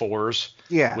 24s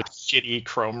with shitty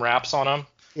chrome wraps on them.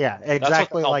 Yeah,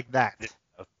 exactly like that.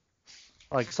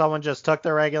 Like someone just took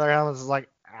their regular helmets and was like,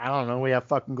 I don't know, we have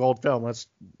fucking gold film, let's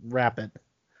wrap it.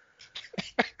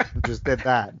 Just did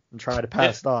that and tried to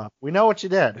pass it off. We know what you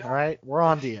did, all right? We're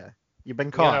on to you. You've been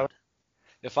caught.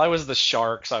 If I was the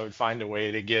Sharks, I would find a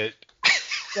way to get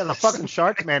Yeah, the fucking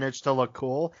Sharks managed to look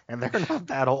cool, and they're not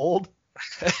that old.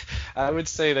 I would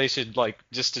say they should, like,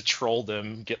 just to troll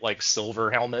them, get like silver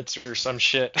helmets or some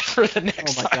shit for the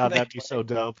next Oh my time god, they that'd be so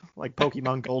dope. Like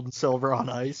Pokemon Gold and Silver on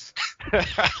ice. play.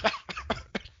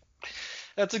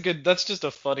 That's just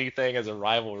a funny thing as a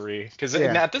rivalry, because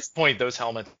Yeah. at this point those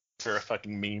helmets are a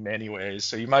fucking meme anyways,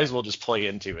 so you might as well just play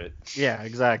into it. Yeah,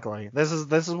 exactly. This is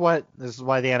why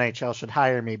the NHL should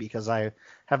hire me, because I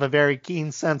have a very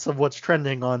keen sense of what's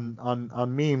trending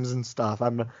on memes and stuff.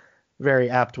 I'm very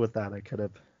apt with that. I could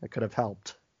have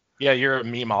helped. Yeah, you're a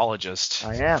memeologist.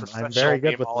 I am. I'm very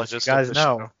good with this. You Memeologist guys of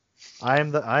know. I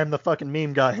am the fucking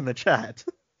meme guy in the chat.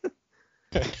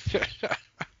 It's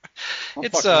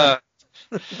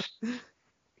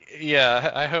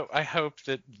yeah, I hope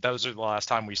that those are the last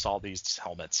time we saw these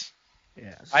helmets.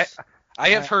 Yes. I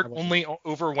have heard only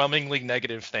overwhelmingly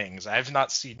negative things. I've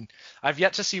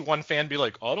yet to see one fan be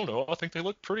like, I don't know, I think they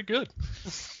look pretty good.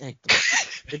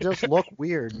 They just look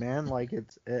weird, man. Like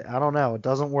I don't know, it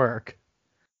doesn't work.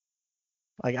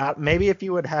 Like maybe if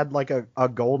you had like a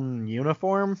golden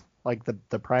uniform, like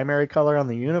the primary color on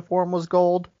the uniform was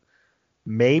gold,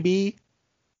 maybe,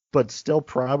 but still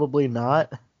probably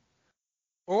not.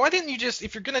 Or why didn't you just,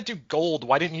 if you're gonna do gold,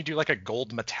 why didn't you do like a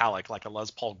gold metallic, like a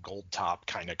Les Paul gold top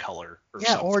kind of color or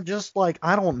something? Or just like,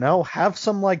 I don't know, have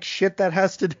some like shit that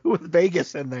has to do with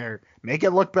Vegas in there. Make it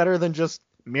look better than just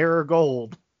mirror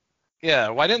gold. Yeah,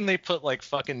 why didn't they put like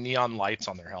fucking neon lights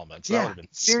on their helmets? That would have been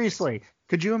sick. Seriously.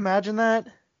 Could you imagine that?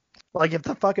 Like if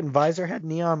the fucking visor had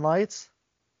neon lights?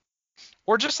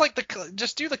 Or just like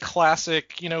just do the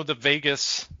classic, the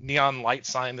Vegas neon light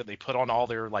sign that they put on all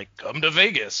their like "Come to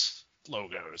Vegas"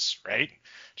 logos, right?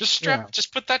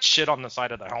 Just put that shit on the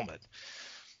side of the helmet.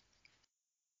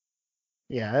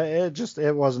 Yeah,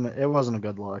 it wasn't a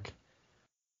good look.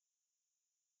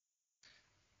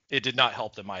 It did not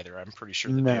help them either. I'm pretty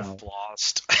sure that they've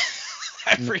lost.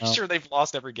 I'm pretty sure they've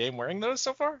lost every game wearing those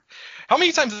so far. How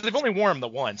many times? They've only worn them the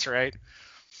once, right?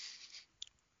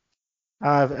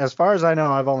 As far as I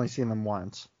know, I've only seen them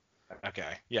once.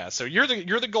 Okay, yeah. So you're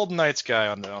the Golden Knights guy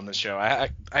on the show.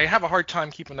 I have a hard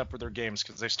time keeping up with their games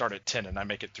because they start at 10 and I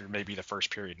make it through maybe the first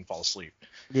period and fall asleep.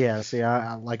 Yeah. See,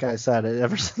 like I said,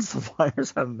 ever since the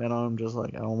Flyers haven't been on, I'm just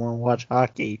like, I don't want to watch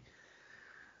hockey.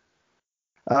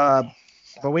 But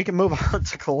we can move on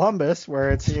to Columbus,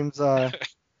 where it seems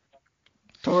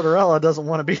Tortorella doesn't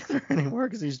want to be there anymore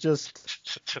because he's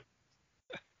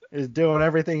doing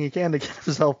everything he can to get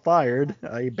himself fired.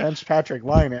 He benched Patrick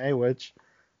Laine, which,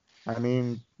 I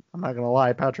mean, I'm not gonna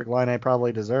lie, Patrick Laine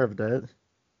probably deserved it.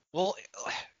 Well,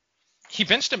 he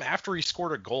benched him after he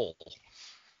scored a goal.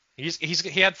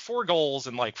 He had 4 goals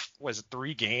in like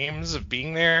 3 games of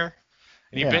being there,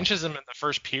 and he benches him in the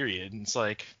first period. And it's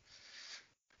like,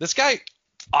 this guy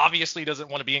obviously doesn't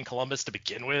want to be in Columbus to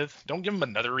begin with. Don't give him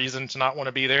another reason to not want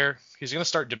to be there. He's gonna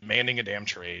start demanding a damn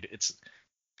trade. It's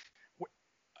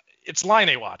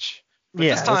Laine watch. But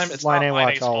this time it's Laine not watch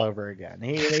Laine's all fault. over again.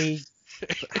 He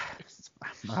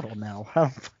I don't know.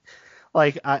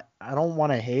 Like I don't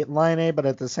want to hate Laine, but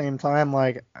at the same time,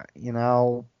 like,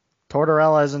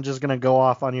 Tortorella isn't just gonna go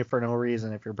off on you for no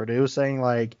reason. If you're producing,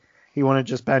 like, he wouldn't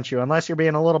just bench you unless you're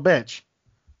being a little bitch.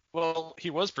 Well,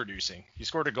 he was producing. He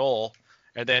scored a goal,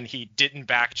 and then he didn't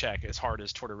back check as hard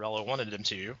as Tortorella wanted him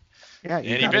to. Yeah, and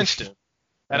he benched him.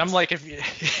 And I'm like,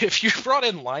 if you brought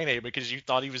in Laine because you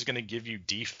thought he was going to give you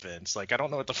defense, like, I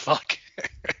don't know what the fuck.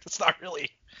 It's not really.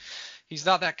 He's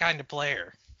not that kind of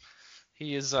player.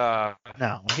 He is. No,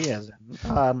 he isn't.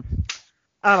 I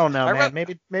don't know,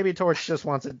 man. Maybe Torch just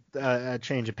wants a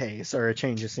change of pace or a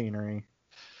change of scenery.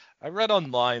 I read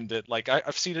online that, like,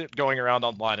 I've seen it going around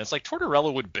online. It's like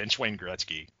Tortorella would bench Wayne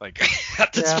Gretzky. Like,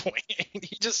 at this point,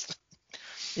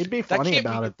 he'd be funny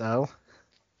about it, though.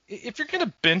 If you're going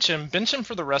to bench him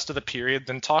for the rest of the period,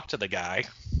 then talk to the guy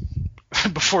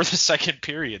before the second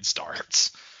period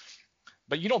starts.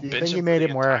 But you don't bench him. Do you think he made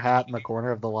him wear a hat in the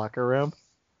corner of the locker room?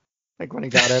 Like, when he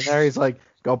got in there, he's like,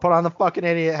 go put on the fucking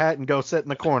idiot hat and go sit in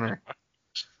the corner.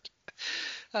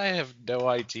 I have no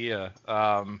idea.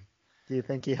 Do you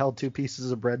think he held 2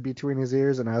 pieces of bread between his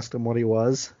ears and asked him what he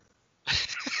was?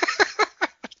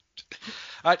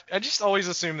 I just always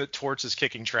assume that Torch is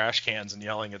kicking trash cans and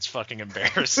yelling, "It's fucking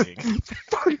embarrassing."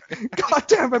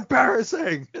 Goddamn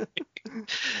embarrassing.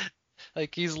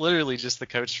 Like, he's literally just the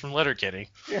coach from Letterkenny.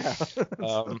 Yeah.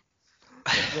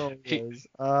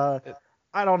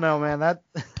 I don't know, man.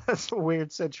 That's a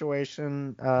weird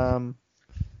situation.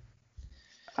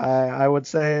 I would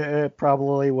say it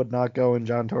probably would not go in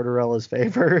John Tortorella's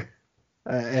favor,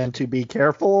 and to be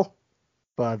careful,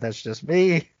 but that's just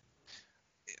me.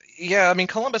 Yeah, I mean,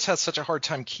 Columbus has such a hard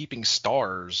time keeping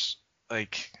stars.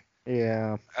 Like,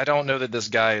 Yeah. I don't know that this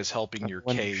guy is helping your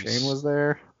When case. Shane was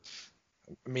there.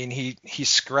 I mean, he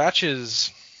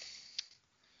scratches.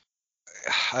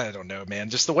 I don't know, man.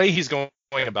 Just the way he's going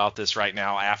about this right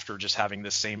now, after just having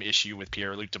this same issue with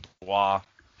Pierre-Luc Dubois,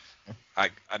 I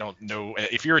don't know.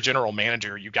 If you're a general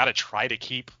manager, you got to try to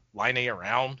keep Laine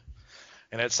around,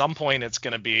 and at some point, it's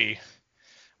going to be,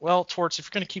 well, Torts, if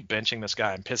you're going to keep benching this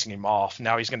guy and pissing him off,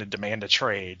 now he's going to demand a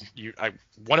trade.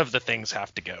 One of the things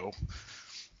have to go.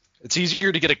 It's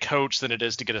easier to get a coach than it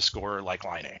is to get a scorer like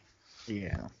Laine.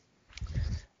 Yeah.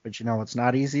 But you know it's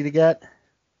not easy to get?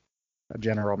 A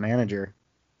general manager.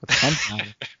 But somehow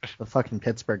the fucking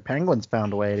Pittsburgh Penguins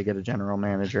found a way to get a general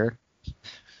manager.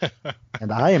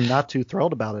 And I am not too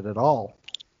thrilled about it at all.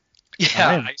 Yeah,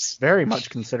 I am very much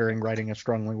considering writing a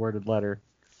strongly worded letter.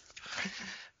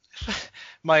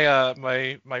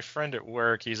 My friend at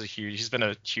work, he's been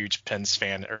a huge Pens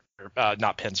fan, or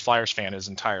not Pens, Flyers fan his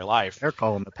entire life. They're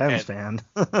calling the Pens fan.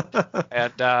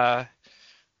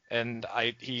 and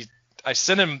I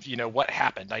sent him, what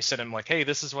happened. I sent him like, hey,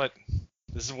 this is what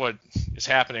is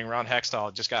happening. Ron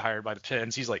Hextall just got hired by the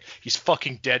Pens. He's like, he's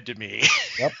fucking dead to me.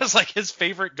 Yep. It's like his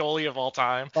favorite goalie of all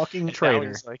time. Fucking and traitor. Now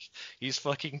he's like, he's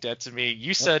fucking dead to me.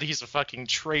 You said he's a fucking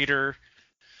traitor.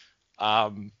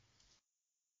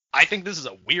 I think this is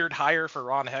a weird hire for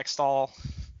Ron Hextall.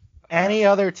 Any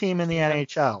other team in the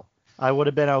NHL, I would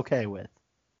have been okay with.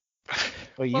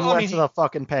 But you went to the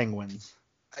fucking Penguins.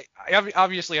 I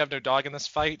obviously have no dog in this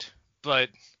fight, but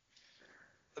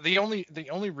the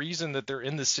only reason that they're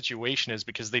in this situation is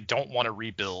because they don't want to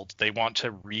rebuild. They want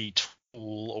to retool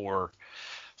or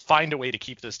find a way to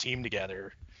keep this team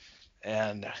together.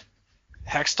 And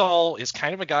Hextall is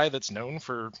kind of a guy that's known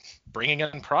for bringing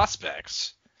in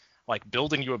prospects, like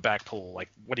building you a back pool, like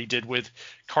what he did with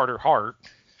Carter Hart,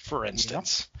 for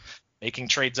instance. Yep. Making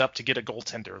trades up to get a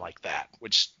goaltender like that,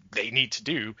 which they need to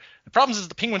do. The problem is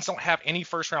the Penguins don't have any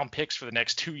first-round picks for the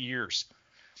next 2 years.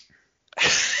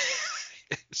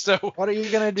 So what are you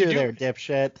gonna do there,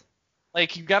 dipshit?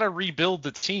 Like, you got to rebuild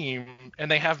the team, and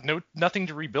they have nothing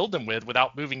to rebuild them with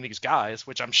without moving these guys,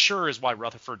 which I'm sure is why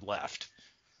Rutherford left.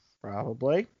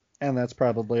 Probably. And that's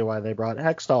probably why they brought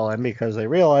Hextall in, because they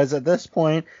realize at this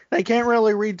point they can't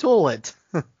really retool it.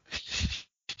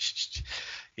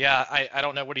 Yeah, I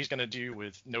don't know what he's going to do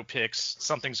with no picks.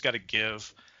 Something's got to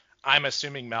give. I'm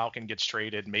assuming Malkin gets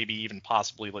traded, maybe even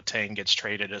possibly Letang gets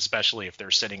traded, especially if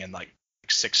they're sitting in like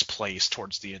sixth place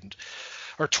towards the end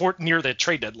or near the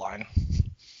trade deadline.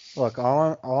 Look,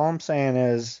 all I'm saying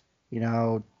is,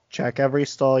 check every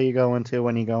stall you go into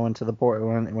when you go into the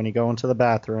when you go into the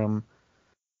bathroom,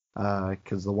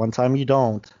 because the one time you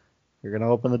don't, you're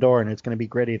gonna open the door and it's gonna be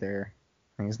Gritty there,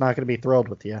 and he's not gonna be thrilled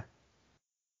with you.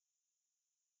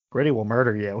 Gritty will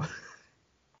murder you.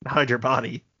 Hide your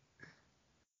body.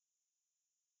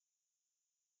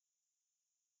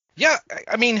 Yeah,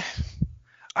 I mean,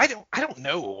 I don't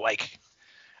know. Like,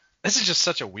 this is just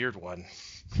such a weird one.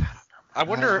 I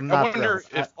wonder if I'm not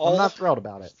thrilled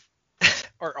about it.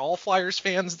 Are all Flyers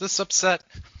fans this upset?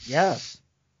 Yes,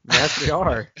 we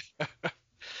are.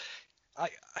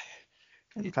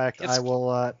 In fact, I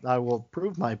will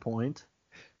prove my point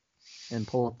and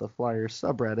pull up the Flyers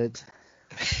subreddit.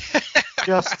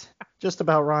 just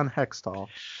about Ron Hextall.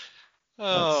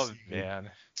 Oh man.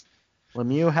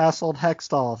 Lemieux hassled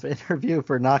Hextall for interview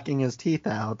for knocking his teeth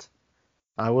out.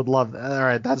 I would love that. All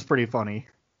right, that's pretty funny.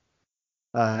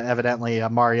 Evidently,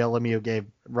 Mario Lemieux gave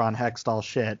Ron Hextall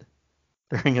shit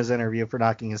during his interview for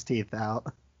knocking his teeth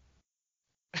out.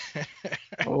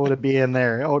 Oh, to be in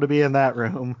there. Oh, to be in that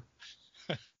room.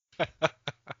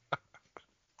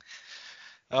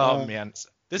 Oh man,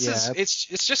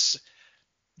 it's just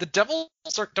the Devils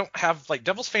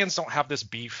Devils fans don't have this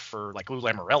beef for like Lou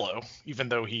Lamoriello, even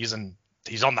though he's on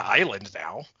the island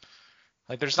now.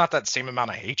 Like, there's not that same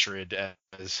amount of hatred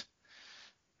as,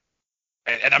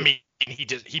 and I mean,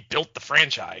 he built the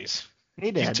franchise.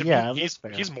 He did, yeah.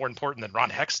 He's more important than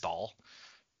Ron Hextall.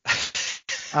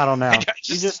 I don't know.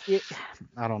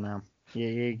 I don't know.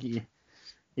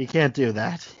 You can't do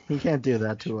that. You can't do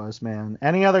that to us, man.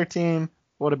 Any other team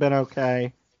would have been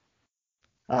okay.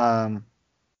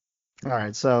 All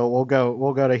right, so we'll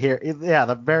go to here. Yeah,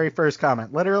 the very first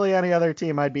comment. Literally any other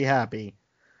team, I'd be happy.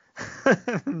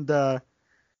 And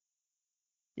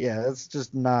yeah, it's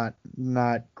just not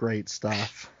great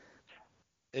stuff.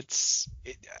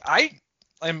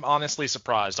 I'm honestly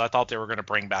surprised. I thought they were going to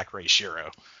bring back Ray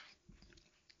Shero,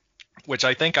 which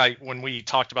I think when we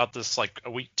talked about this like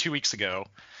 2 weeks ago,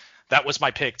 that was my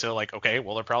pick to like, okay,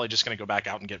 well, they're probably just going to go back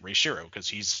out and get Ray Shero because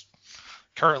he's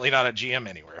currently not a GM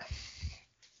anywhere.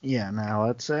 Yeah, no,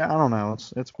 I don't know.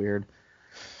 It's weird.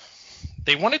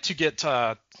 They wanted to get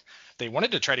they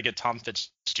wanted to try to get Tom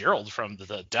Fitzgerald from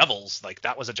the Devils. Like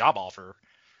that was a job offer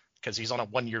because he's on a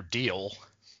 1-year deal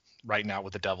right now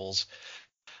with the Devils.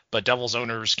 But Devils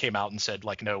owners came out and said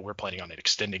like, no, we're planning on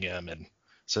extending him, and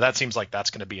so that seems like that's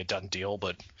going to be a done deal.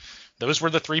 But those were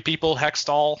the three people: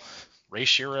 Hextall, Ray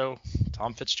Shero,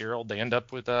 Tom Fitzgerald. They end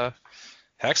up with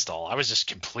Hextall. I was just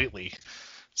completely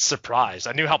surprised.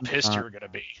 I knew how pissed you were going to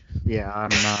be. Yeah, I'm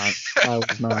not. I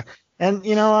was not. And,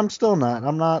 I'm still not.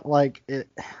 I'm not like it.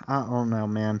 I don't know,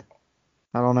 man.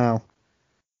 I don't know.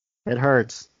 It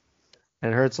hurts.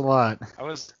 It hurts a lot.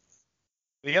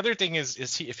 The other thing is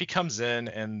if he comes in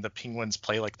and the Penguins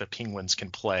play like the Penguins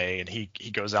can play, and he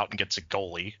goes out and gets a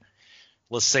goalie.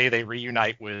 Let's say they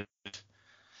reunite with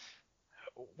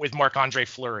Marc-Andre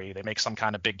Fleury. They make some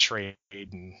kind of big trade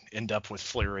and end up with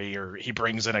Fleury, or he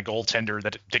brings in a goaltender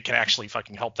that can actually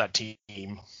fucking help that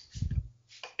team,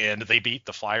 and they beat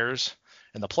the Flyers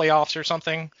in the playoffs or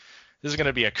something. This is going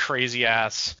to be a crazy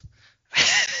ass.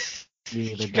 You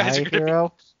either die a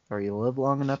hero or you live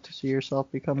long enough to see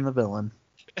yourself become the villain.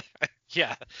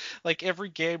 Yeah, like every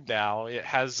game now, it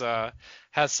has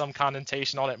some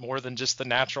connotation on it more than just the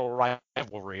natural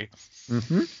rivalry.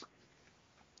 Mm-hmm.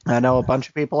 I know a bunch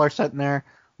of people are sitting there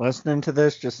listening to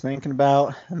this, just thinking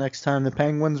about the next time the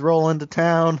Penguins roll into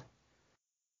town.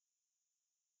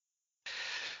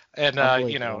 And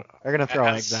they're gonna throw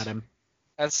eggs at him.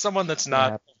 As someone that's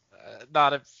not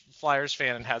a Flyers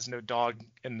fan and has no dog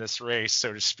in this race,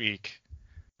 so to speak,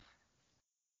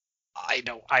 I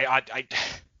know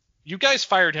you guys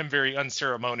fired him very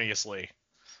unceremoniously.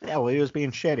 Yeah, well, he was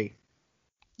being shitty.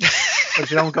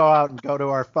 But you don't go out and go to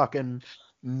our fucking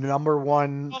number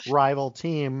one rival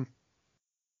team,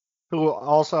 who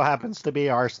also happens to be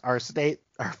our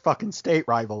fucking state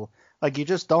rival. Like, you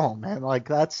just don't, man. Like,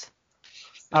 that's,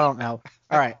 I don't know.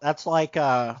 All right, that's like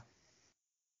no,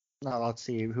 let's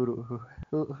see,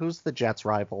 who's the Jets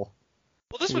rival?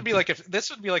 Well, this would be like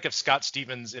if Scott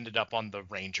Stevens ended up on the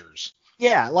Rangers.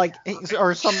 Yeah, like,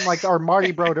 or something like, or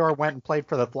Marty Brodeur went and played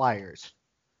for the Flyers.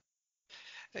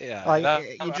 Yeah,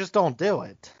 like, you just don't do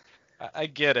it. I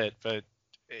get it, but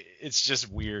it's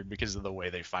just weird because of the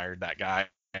way they fired that guy.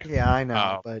 Yeah, I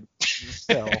know, but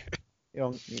still,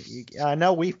 I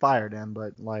know we fired him,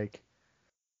 but like,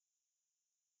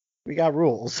 we got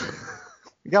rules.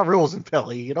 We got rules in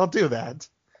Philly. You don't do that.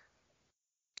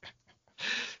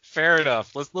 Fair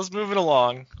enough. Let's move it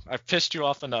along. I've pissed you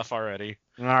off enough already.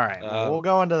 All right, well, we'll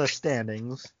go into the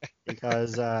standings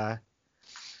because I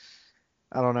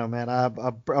don't know,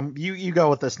 man. You go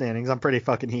with the standings. I'm pretty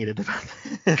fucking heated about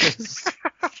this.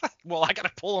 Well, I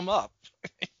gotta pull them up.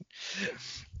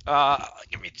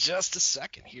 Give me just a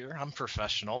second here. I'm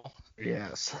professional.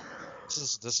 Yes.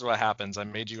 This is what happens. I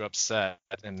made you upset,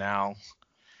 and now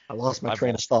I lost my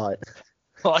train of thought.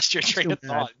 Lost your train of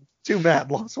thought. Too mad.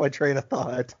 Lost my train of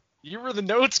thought. You were the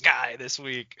notes guy this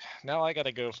week. Now I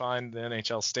gotta go find the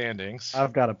NHL standings.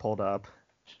 I've got it pulled up.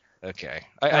 Okay.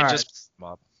 I just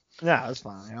pulled them up. Yeah, that's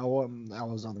fine. I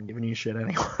wasn't giving you shit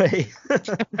anyway.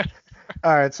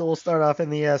 All right, so we'll start off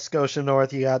in the Scotia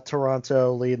North. You got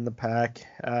Toronto leading the pack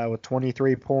with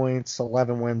 23 points,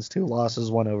 11 wins, 2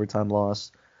 losses, 1 overtime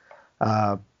loss.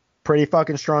 Pretty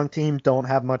fucking strong team. Don't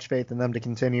have much faith in them to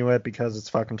continue it because it's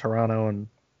fucking Toronto, and,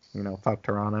 fuck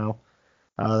Toronto.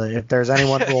 If there's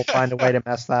anyone who will find a way to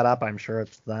mess that up, I'm sure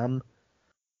it's them.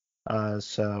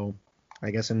 So I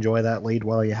guess enjoy that lead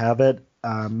while you have it.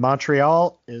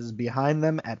 Montreal is behind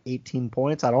them at 18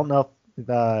 points. I don't know if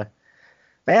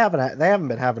they haven't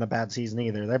been having a bad season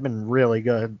either. They've been really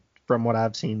good from what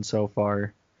I've seen so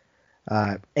far.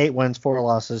 8 wins, 4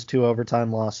 losses, 2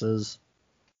 overtime losses.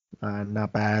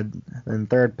 Not bad. In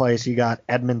third place, you got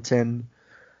Edmonton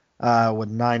with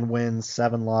 9 wins,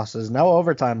 7 losses, no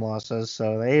overtime losses.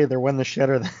 So they either win the shit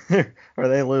or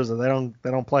they lose it. They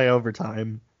don't play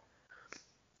overtime.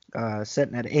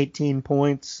 Sitting at 18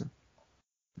 points.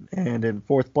 And in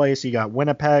fourth place, you got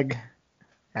Winnipeg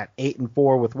at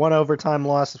 8-4 with 1 overtime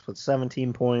loss with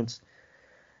 17 points.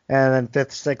 And then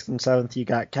 5th, 6th, and 7th, you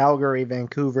got Calgary,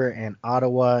 Vancouver, and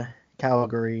Ottawa.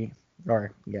 Calgary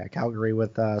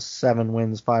with 7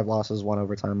 wins, 5 losses, 1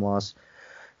 overtime loss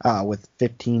with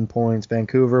 15 points.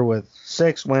 Vancouver with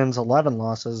 6 wins, 11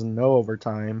 losses, and no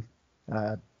overtime.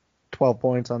 12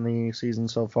 points on the season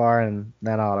so far. And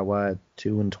then Ottawa at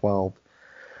 2-12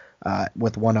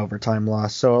 with 1 overtime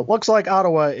loss. So it looks like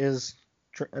Ottawa is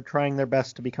trying their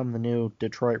best to become the new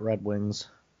Detroit Red Wings.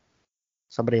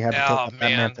 Somebody had to pick up that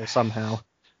mantle somehow.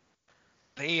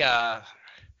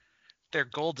 their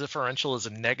goal differential is a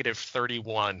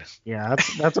 -31. Yeah,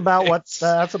 that's about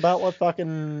what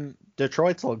fucking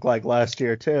Detroit's looked like last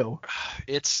year too.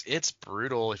 It's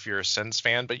brutal if you're a Sens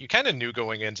fan, but you kind of knew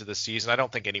going into the season. I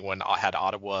don't think anyone had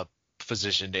Ottawa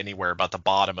positioned anywhere about the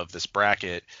bottom of this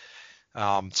bracket.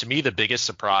 To me, the biggest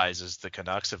surprise is the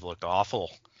Canucks have looked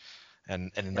awful,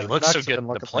 and they look so good in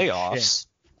the playoffs.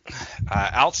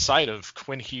 Outside of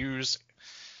Quinn Hughes,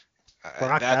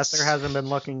 Brock Besser hasn't been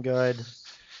looking good.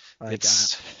 Like,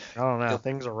 I don't know.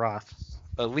 Things are rough.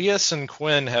 Elias and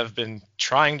Quinn have been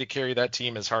trying to carry that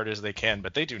team as hard as they can,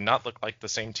 but they do not look like the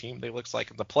same team they look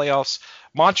like in the playoffs.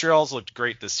 Montreal's looked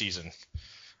great this season.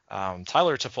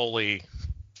 Tyler Toffoli,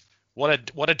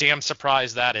 what a damn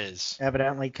surprise that is.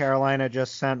 Evidently, Carolina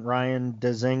just sent Ryan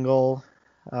Dzingel.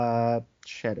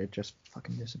 Shit, it just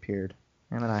fucking disappeared.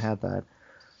 Damn it, I had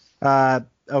that.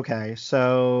 Okay,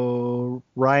 so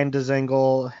Ryan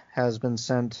Dzingel has been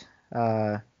sent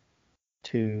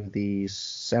to the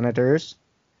Senators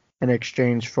in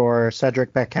exchange for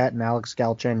Cedric Paquette and Alex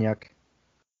Galchenyuk.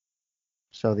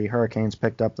 So the Hurricanes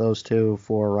picked up those two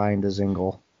for Ryan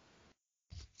Dzingel.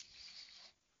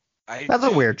 That's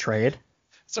a weird trade.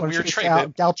 It's a weird trade.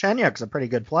 Galchenyuk's a pretty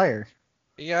good player.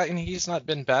 Yeah, and he's not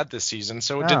been bad this season.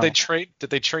 So did they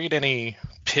trade any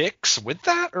picks with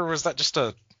that, or was that just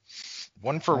a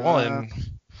 1-for-1?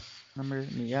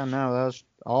 That was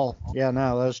all. Yeah,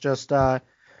 no, that was just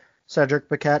Cedric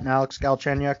Paquette and Alex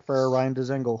Galchenyuk for Ryan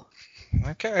Dzingel.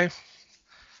 Okay.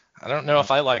 I don't know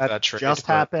if I like that trade. Just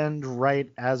happened right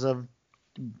as of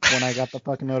when I got the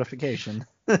fucking notification.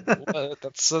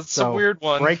 That's a weird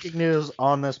one. Breaking news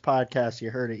on this podcast.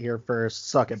 You heard it here first.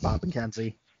 Suck it, Bob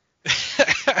McKenzie.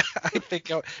 I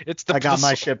think it's the. I got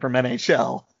my shit from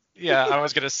NHL. Yeah, I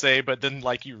was gonna say, but then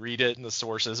like you read it in the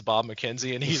sources, Bob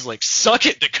McKenzie, and he's like, "Suck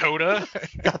it, Dakota."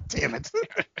 God damn it.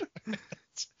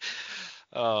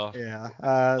 Yeah.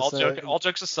 All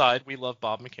jokes aside, we love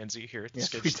Bob McKenzie here at the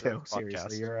Yes, we do. podcast.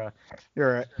 Seriously,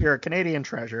 you're a Canadian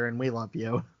treasure, and we love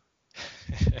you.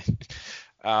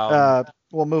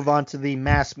 We'll move on to the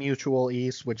Mass Mutual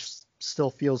East, which still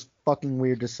feels fucking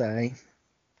weird to say.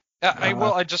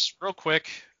 I just real quick,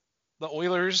 the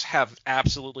Oilers have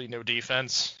absolutely no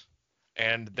defense,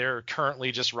 and they're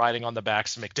currently just riding on the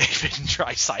backs of McDavid and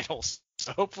Draisaitl.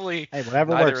 So hopefully,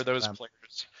 neither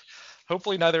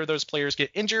of those players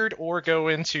get injured or go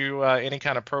into any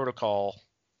kind of protocol,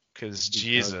 because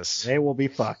Jesus, they will be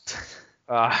fucked.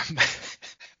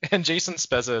 And Jason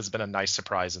Spezza has been a nice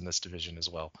surprise in this division as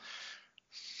well.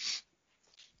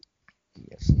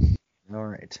 Yes. All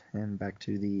right, and back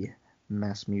to the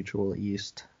Mass Mutual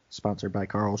East, sponsored by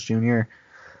Carl's Jr.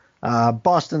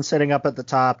 Boston sitting up at the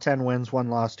top, 10 wins, 1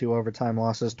 loss, 2 overtime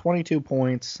losses, 22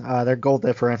 points. Their goal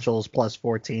differential is plus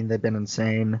 14. They've been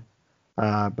insane,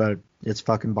 but it's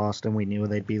fucking Boston. We knew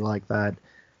they'd be like that.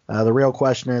 The real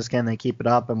question is, can they keep it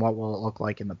up, and what will it look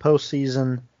like in the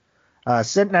postseason?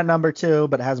 Sitting at number 2,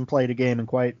 but hasn't played a game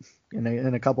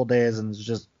in a couple days, and has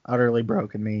just utterly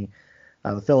broken me.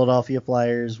 The Philadelphia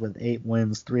Flyers with 8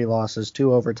 wins, 3 losses,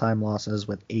 2 overtime losses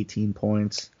with 18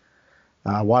 points.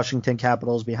 Washington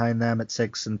Capitals behind them at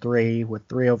 6-3 with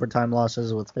 3 overtime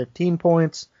losses with 15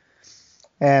 points.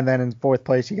 And then in 4th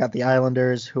place, you got the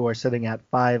Islanders, who are sitting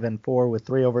at 5-4 with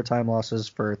 3 overtime losses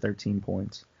for 13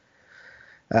 points.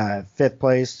 5th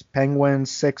place,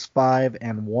 Penguins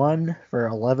 6-5-1 for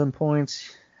 11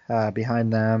 points.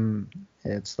 Behind them,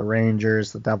 it's the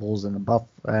Rangers, the Devils, and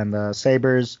the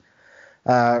Sabres.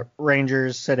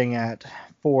 Rangers sitting at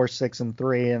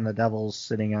 4-6-3, and the Devils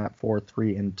sitting at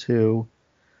 4-3-2.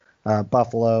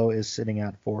 Buffalo is sitting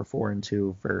at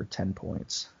 4-4-2 for 10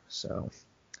 points. So,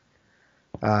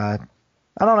 I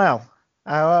don't know.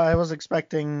 I was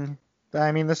expecting.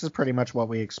 I mean, this is pretty much what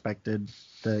we expected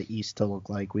the East to look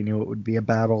like. We knew it would be a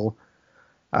battle.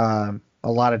 A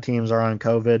lot of teams are on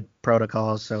COVID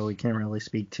protocols, so we can't really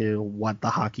speak to what the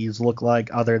Hockeys look like,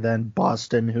 other than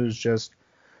Boston, who's just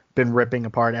been ripping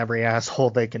apart every asshole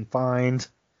they can find.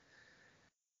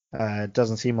 It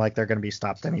doesn't seem like they're going to be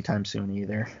stopped anytime soon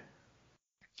either.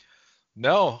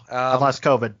 No, unless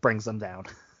COVID brings them down.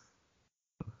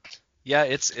 Yeah,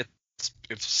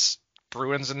 it's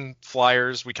Bruins and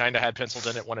Flyers. We kind of had penciled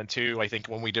in at 1 and 2, I think,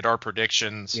 when we did our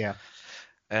predictions. Yeah.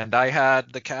 And I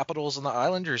had the Capitals and the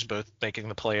Islanders both making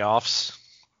the playoffs,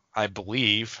 I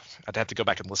believe. I'd have to go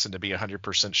back and listen to be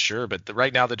 100% sure, but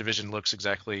right now the division looks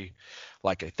exactly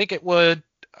like I think it would.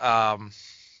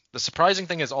 The surprising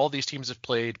thing is all these teams have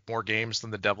played more games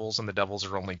than the Devils, and the Devils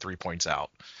are only 3 points out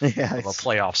of a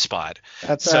playoff spot.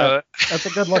 That's a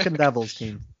good-looking Devils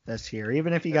team this year.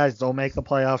 Even if you guys don't make the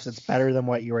playoffs, it's better than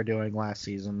what you were doing last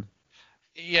season.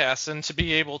 Yes, and to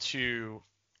be able to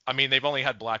I mean, they've only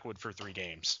had Blackwood for 3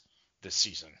 games this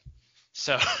season.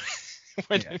 So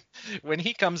when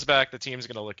he comes back, the team's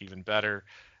going to look even better.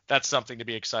 That's something to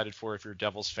be excited for if you're a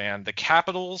Devils fan. The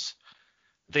Capitals,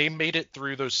 they made it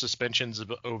through those suspensions of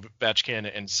Ovechkin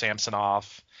and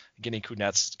Samsonov, Evgeny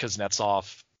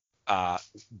Kuznetsov, The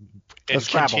and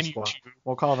Scrabble continue Squad. to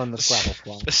We'll call them the Scrabble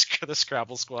Squad. the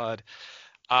Scrabble Squad.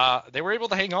 They were able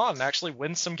to hang on and actually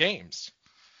win some games.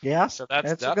 Yeah, So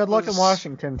it's a good-looking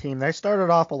Washington team. They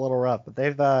started off a little rough, but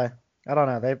they've I don't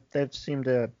know, they seem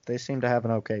to have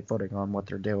an okay footing on what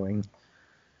they're doing.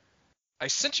 I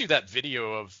sent you that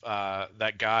video of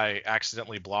that guy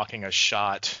accidentally blocking a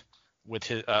shot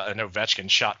with an Ovechkin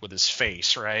shot with his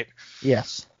face, right?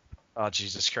 Yes. Oh,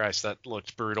 Jesus Christ, that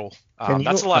looked brutal. Can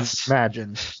That's you a lot.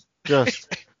 imagine?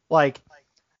 Just like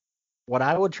what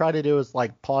I would try to do is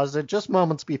like pause it just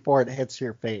moments before it hits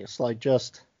your face. Like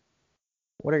just,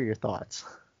 what are your thoughts?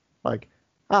 Like,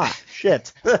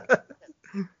 shit.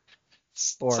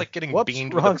 It's Or, like getting whoops,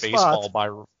 beamed with wrong a baseball spot. by.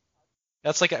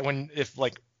 That's like if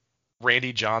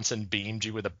Randy Johnson beamed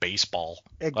you with a baseball.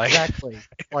 Exactly.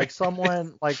 Like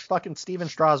someone like fucking Steven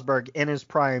Strasburg in his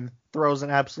prime throws an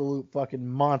absolute fucking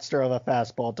monster of a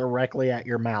fastball directly at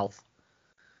your mouth.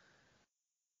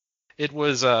 It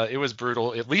was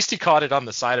brutal. At least he caught it on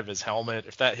the side of his helmet.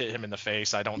 If that hit him in the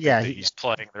face, I don't think that he's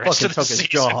playing the rest of the season.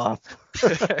 Fucking took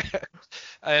his jaw off.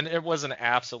 And it was an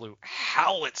absolute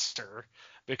howitzer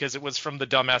because it was from the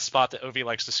dumbass spot that Ovi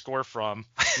likes to score from.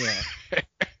 Yeah.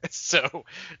 So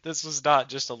this was not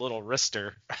just a little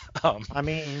wrister. I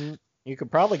mean, you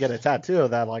could probably get a tattoo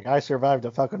of that. Like, I survived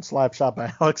a fucking slap shot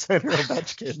by Alexander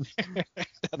Ovechkin.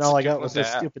 And all I got was a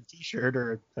stupid T-shirt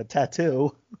or a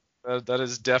tattoo. That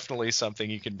is definitely something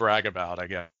you can brag about, I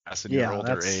guess, in your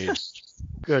older age.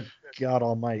 Good God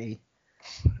Almighty.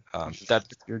 That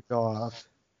your jaw off.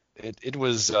 It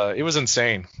was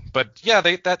insane. But yeah,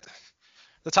 the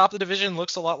top of the division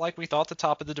looks a lot like we thought the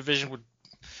top of the division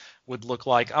would look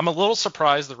like. I'm a little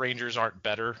surprised the Rangers aren't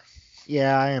better.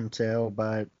 Yeah, I am too,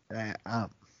 but I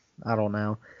don't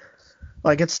know.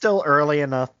 Like, it's still early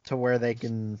enough to where they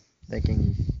can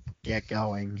get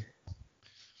going.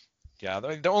 Yeah,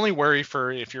 the only worry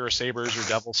for if you're a Sabres or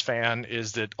Devils fan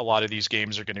is that a lot of these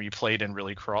games are going to be played in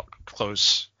really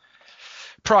close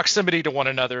proximity to one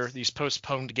another, these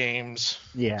postponed games.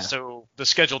 Yeah. So the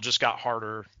schedule just got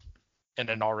harder in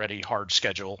an already hard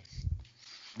schedule.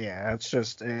 Yeah, it's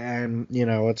just, and,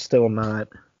 it's still not,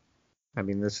 I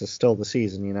mean, this is still the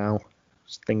season,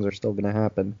 things are still going to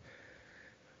happen.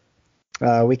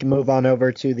 We can move on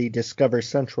over to the Discover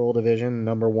Central Division,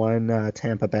 number 1,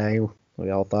 Tampa Bay. We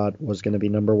all thought was going to be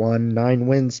number 1. 9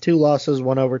 wins, 2 losses,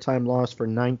 1 overtime loss for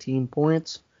 19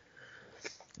 points.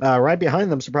 Right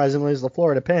behind them, surprisingly, is the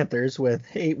Florida Panthers with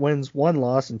 8 wins, 1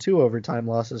 loss, and 2 overtime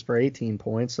losses for 18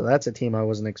 points. So that's a team I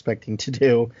wasn't expecting to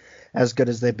do as good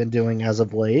as they've been doing as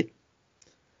of late.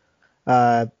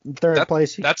 Third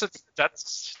place. That's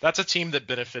a team that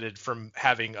benefited from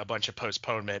having a bunch of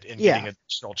postponement and getting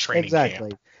additional training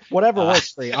camp. Whatever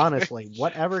works for you, honestly.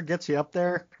 Whatever gets you up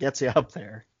there, gets you up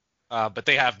there. But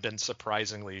they have been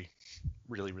surprisingly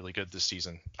really, really good this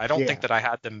season. I don't think that I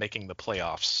had them making the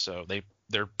playoffs, so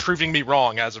they're proving me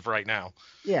wrong as of right now.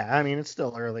 Yeah, I mean, it's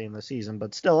still early in the season,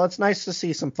 but still, it's nice to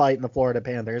see some fight in the Florida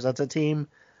Panthers. That's a team,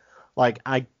 like,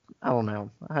 I don't know.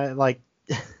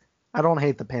 I don't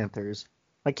hate the Panthers.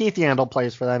 Like, Keith Yandle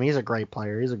plays for them. He's a great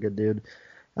player. He's a good dude.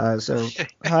 So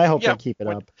I hope they keep it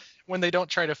up. When they don't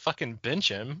try to fucking bench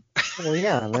him. Well,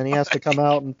 yeah, and then he has to come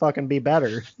out and fucking be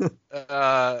better.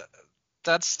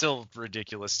 That's still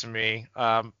ridiculous to me.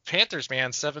 Panthers,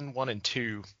 man,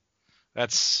 7-1-2.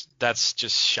 That's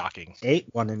just shocking.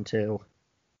 8-1-2.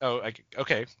 Oh, okay.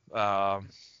 Okay.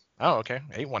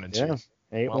 8-1-2. Yeah,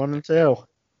 8-1-2.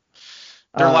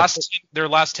 Their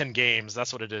last 10 games.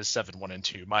 That's what it is.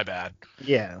 7-1-2. My bad.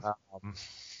 Yeah.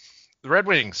 The Red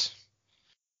Wings.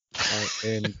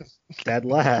 In dead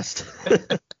last.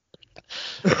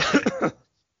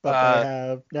 But they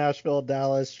have Nashville,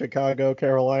 Dallas, Chicago,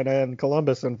 Carolina, and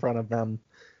Columbus in front of them.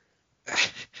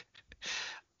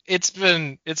 It's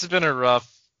been a rough.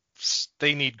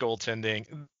 They need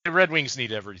goaltending. The Red Wings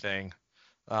need everything.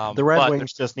 The Red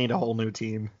Wings just need a whole new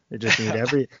team. They just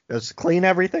need just clean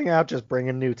everything out. Just bring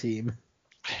a new team.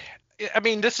 I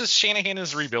mean, Shanahan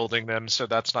is rebuilding them, so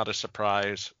that's not a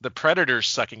surprise. The Predators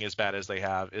sucking as bad as they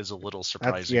have is a little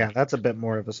surprising. That's a bit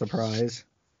more of a surprise.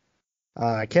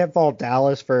 I can't fault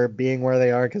Dallas for being where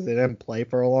they are because they didn't play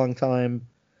for a long time.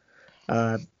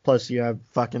 Plus, you have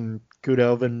fucking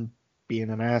Kudobin being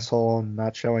an asshole and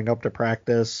not showing up to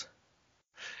practice.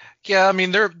 Yeah, I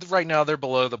mean they're right now they're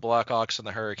below the Blackhawks and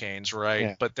the Hurricanes, right?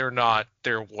 Yeah. But they're not.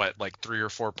 They're what, like 3 or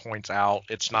 4 points out.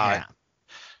 It's not Yeah.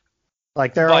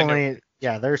 Like they're by no. only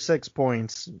they're 6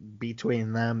 points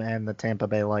between them and the Tampa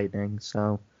Bay Lightning.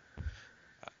 So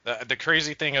The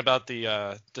crazy thing about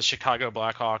the Chicago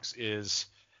Blackhawks is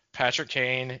Patrick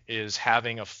Kane is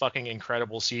having a fucking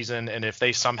incredible season, and if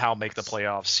they somehow make the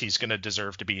playoffs, he's gonna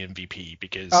deserve to be MVP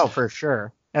because for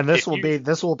sure. And if you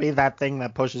this will be that thing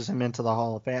that pushes him into the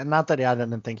Hall of Fame. Not that I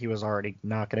didn't think he was already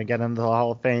not going to get into the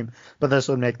Hall of Fame, but this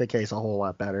would make the case a whole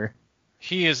lot better.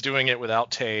 he is doing it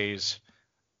without Taves.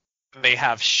 They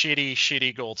have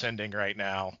shitty goaltending right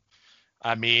now.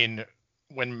 I mean,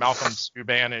 when Malcolm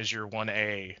Subban is your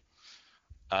 1A,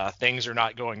 things are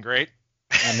not going great.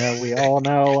 I know we all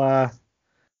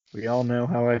know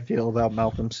how I feel about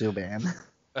Malcolm Subban.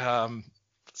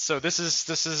 So this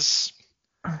is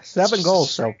 7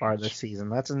 goals so far this season.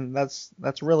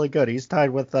 That's really good. He's tied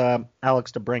with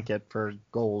Alex DeBrincat for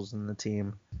goals in the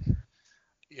team.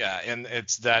 yeah, and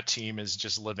it's that team is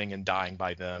just living and dying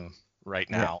by them right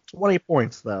now. 20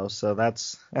 points though, so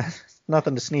that's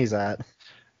nothing to sneeze at.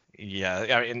 Yeah,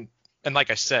 I mean, and like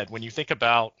I said, when you think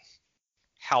about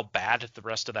how bad the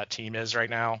rest of that team is right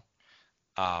now,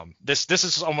 this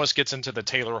is almost gets into the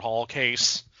Taylor Hall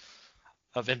case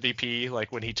of MVP,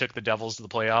 like when he took the Devils to the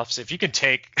playoffs. If you can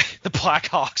take the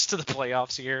Blackhawks to the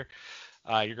playoffs here,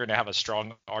 you're going to have a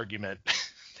strong argument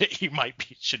that he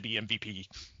should be MVP.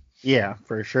 Yeah,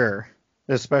 for sure.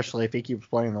 Especially if he keeps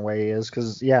playing the way he is,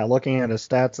 because looking at his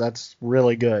stats, that's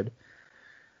really good.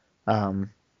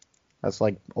 That's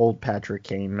like old Patrick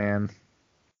Kane, man,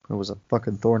 who was a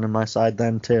fucking thorn in my side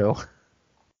then too.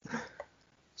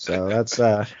 So that's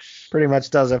pretty much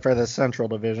does it for the Central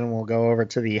Division. We'll go over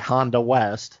to the Honda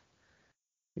West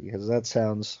because that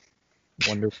sounds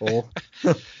wonderful.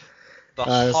 The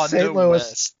Honda St. Louis,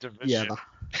 West Division. Yeah, the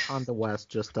Honda West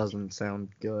just doesn't sound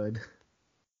good.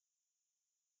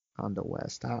 Honda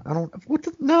West. I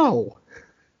don't. No.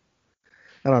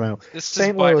 I don't know. This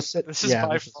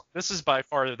is by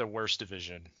far the worst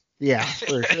division. Yeah,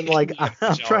 for sure. Like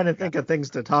I'm trying to think of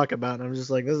things to talk about, and I'm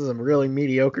just like, this is a really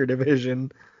mediocre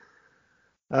division.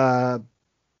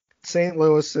 St.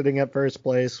 Louis sitting at first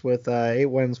place with 8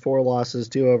 wins, 4 losses,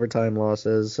 2 overtime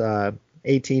losses,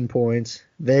 18 points.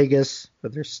 Vegas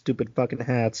with their stupid fucking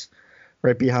hats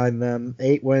right behind them,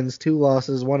 8 wins, 2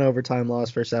 losses, 1 overtime loss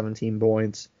for 17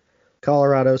 points.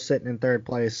 Colorado sitting in third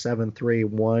place,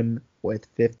 7-3-1 with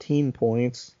 15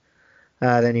 points.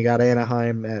 Then you got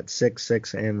Anaheim at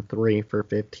 6-6-3 for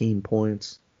 15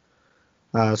 points.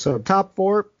 So top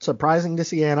 4, surprising to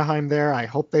see Anaheim there. I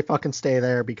hope they fucking stay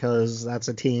there because that's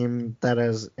a team that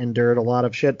has endured a lot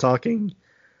of shit talking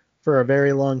for a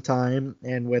very long time.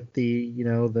 And with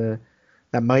that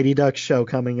Mighty Ducks show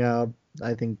coming out,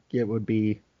 I think it would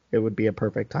be a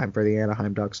perfect time for the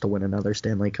Anaheim Ducks to win another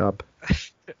Stanley Cup.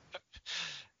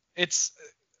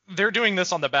 They're doing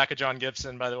this on the back of John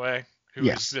Gibson, by the way, who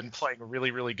has been playing really,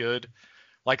 really good.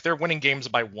 Like they're winning games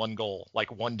by 1 goal, like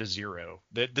 1-0.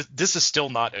 This is still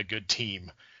not a good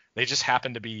team. They just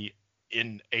happen to be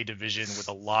in a division with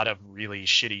a lot of really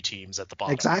shitty teams at the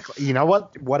bottom. Exactly. You know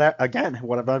what? What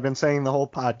have I been saying the whole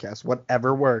podcast?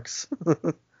 Whatever works.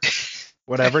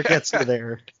 Whatever gets you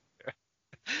there.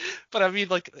 But I mean,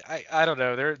 like I don't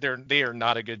know. They are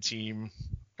not a good team.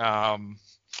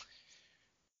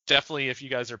 Definitely, if you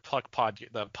guys are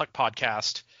the Puck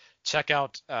Podcast, check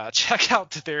out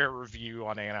their review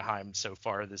on Anaheim so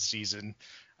far this season.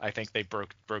 I think they've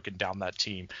broken down that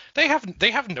team. They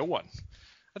have no one.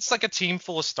 It's like a team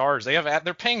full of stars.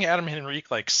 They're paying Adam Henrique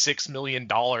like $6 million,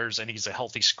 and he's a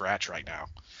healthy scratch right now.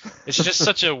 It's just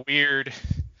such a weird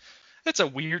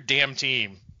damn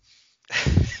team.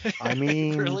 I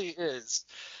mean, it really is.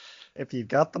 If you've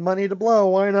got the money to blow,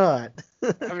 why not?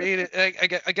 I mean,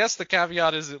 I guess the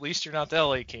caveat is at least you're not the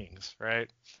LA Kings, right?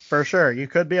 For sure. You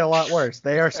could be a lot worse.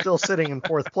 They are still sitting in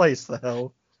 4th place,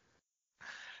 though.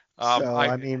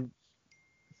 I mean,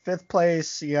 5th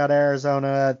place, you got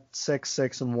Arizona at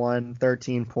 6-6-1,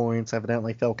 13 points.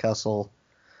 Evidently, Phil Kessel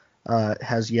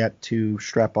has yet to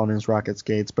strap on his rocket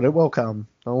skates, but it will come.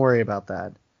 Don't worry about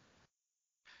that.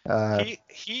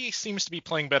 He seems to be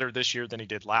playing better this year than he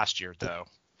did last year, though.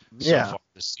 So Yeah. far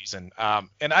this season.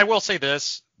 And I will say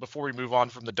this before we move on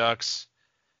from the Ducks.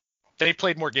 They've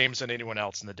played more games than anyone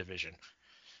else in the division.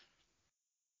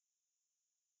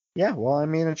 Yeah, well, I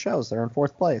mean, it shows. They're in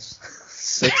 4th place.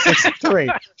 6-6-3.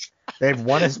 They've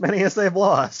won as many as they've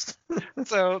lost.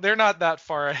 So they're not that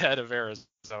far ahead of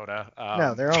Arizona.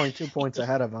 No, they're only 2 points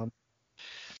ahead of them.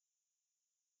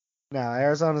 Now,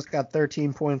 Arizona's got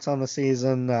 13 points on the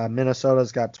season.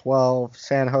 Minnesota's got 12.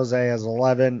 San Jose has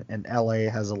 11, and LA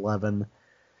has 11.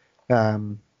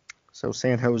 So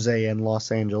San Jose and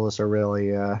Los Angeles are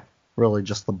really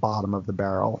just the bottom of the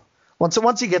barrel.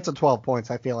 Once you get to 12 points,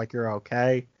 I feel like you're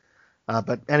okay.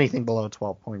 But anything below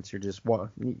 12 points, you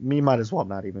might as well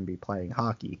not even be playing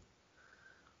hockey.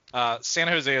 San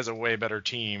Jose is a way better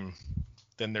team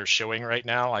than they're showing right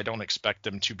now. I don't expect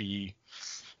them to be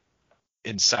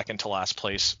in second to last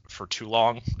place for too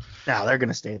long. No, they're going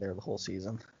to stay there the whole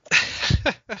season.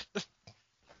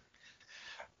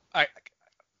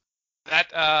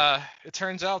 It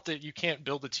turns out that you can't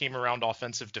build a team around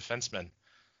offensive defensemen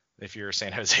if you're a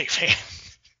San Jose fan.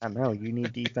 I know, you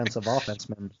need defensive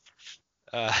offensemen.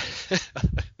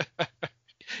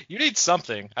 You need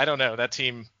something. I don't know. That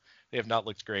team, they have not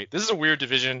looked great. This is a weird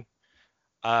division.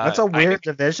 That's a weird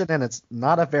division, and it's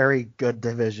not a very good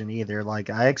division either.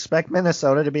 Like, I expect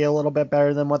Minnesota to be a little bit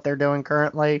better than what they're doing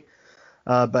currently.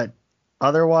 But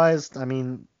otherwise, I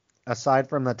mean, aside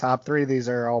from the top three, these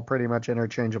are all pretty much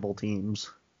interchangeable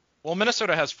teams. Well,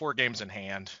 Minnesota has 4 games in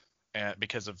hand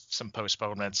because of some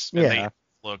postponements. And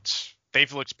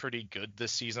they've looked pretty good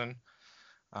this season.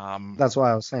 That's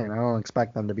why I was saying I don't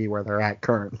expect them to be where they're at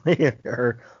currently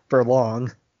or for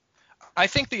long. I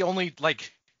think the only,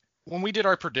 like, when we did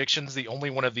our predictions, the only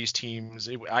one of these teams,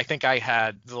 I think I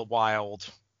had the Wild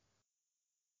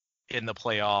in the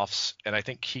playoffs, and I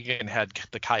think Keegan had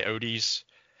the Coyotes,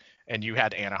 and you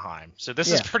had Anaheim. So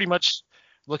this is pretty much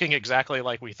looking exactly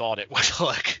like we thought it would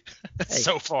look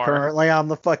so far. Currently, I'm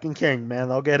the fucking king, man.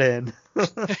 They'll get in.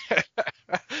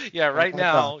 Yeah, right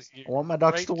now. I want my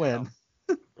Ducks to win.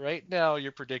 Right now,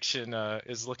 your prediction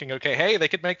is looking okay. Hey, they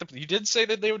could make you did say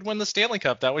that they would win the Stanley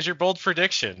Cup. That was your bold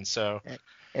prediction. So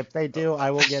if they do,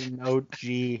 I will get an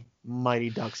OG Mighty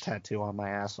Ducks tattoo on my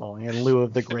asshole in lieu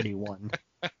of the gritty one.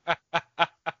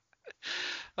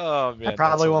 Oh man, I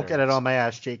probably won't get it on my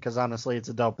ass cheek because honestly, it's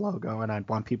a dope logo and I'd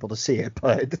want people to see it,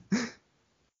 but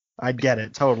I'd get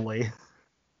it totally.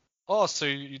 Oh, so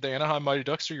the Anaheim Mighty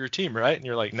Ducks are your team, right? And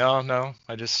you're like, no,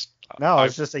 I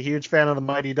was just a huge fan of the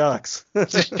Mighty Ducks.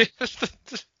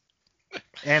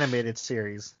 Animated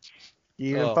series. Do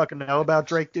you even fucking know about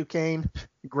Drake Duquesne?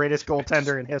 Greatest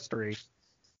goaltender in history.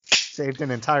 Saved an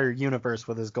entire universe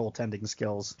with his goaltending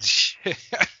skills. You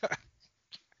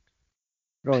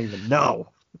don't even know.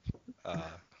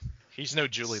 He's no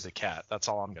Julie the Cat. That's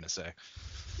all I'm going to say.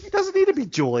 He doesn't need to be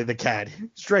Julie the Cat.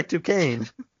 He's Drake Duquesne.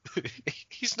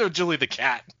 He's no Julie the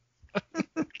Cat.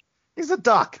 He's a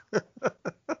duck.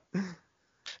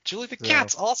 Julie the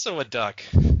Cat's also a duck.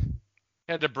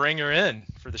 Had to bring her in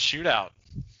for the shootout.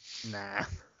 Nah.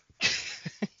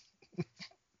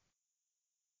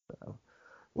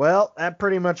 Well, that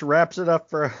pretty much wraps it up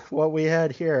for what we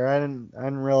had here. I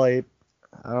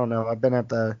don't know. I've been at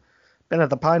the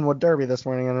Pinewood Derby this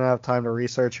morning and I didn't have time to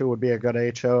research who would be a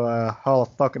good HO Hall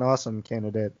of Fucking Awesome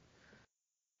candidate.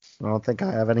 I don't think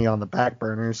I have any on the back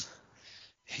burners.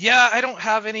 Yeah, I don't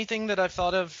have anything that I've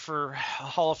thought of for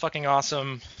Hall of Fucking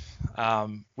Awesome.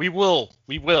 We will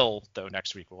though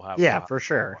next week we'll have. Yeah, for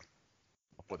sure.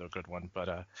 With a good one,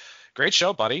 but great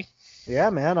show, buddy. Yeah,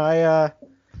 man.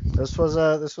 This was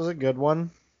a good one.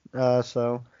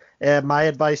 So my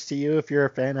advice to you, if you're a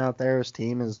fan out there whose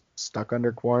team is stuck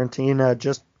under quarantine,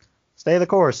 just stay the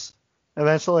course.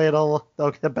 Eventually they'll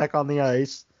get back on the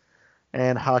ice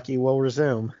and hockey will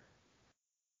resume.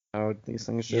 So these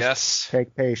things just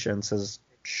take patience, as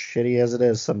shitty as it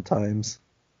is sometimes.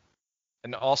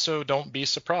 And also don't be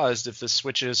surprised if this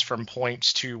switches from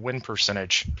points to win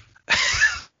percentage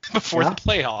before the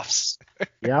playoffs.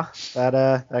 Yeah,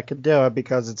 that could do it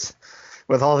because it's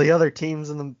with all the other teams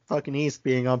in the fucking East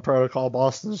being on protocol,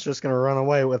 Boston's just going to run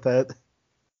away with it.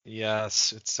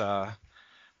 Yes, it's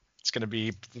going to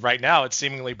be right now. It's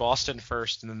seemingly Boston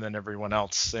first, and then everyone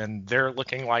else, and they're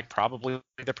looking like probably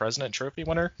the President Trophy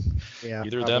winner. Yeah,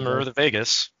 either them or the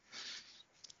Vegas.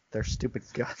 They're stupid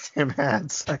goddamn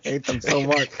hats. I hate them so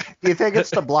much. Do you think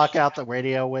it's to block out the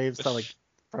radio waves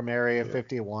from Area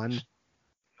 51?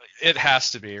 It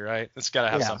has to be, right? It's got to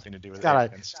have something to do with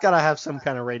it. It's got to have some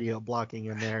kind of radio blocking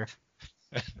in there.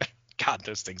 God,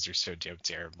 those things are so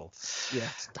terrible. Yeah,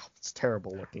 it's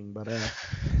terrible looking. But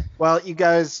well, you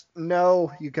guys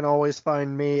know you can always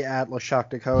find me at LaShock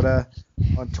Dakota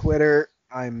on Twitter.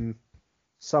 I'm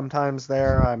sometimes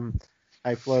there.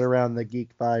 I float around the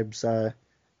Geek Vibes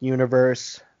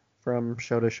universe from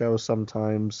show to show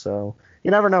sometimes. So you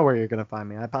never know where you're gonna find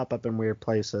me. I pop up in weird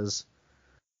places.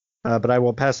 But I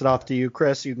will pass it off to you,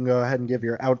 Chris. You can go ahead and give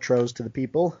your outros to the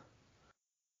people.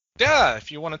 Yeah,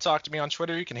 if you want to talk to me on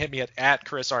Twitter, you can hit me at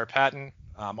Chris R. Patton.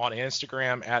 On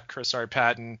Instagram, at Chris R.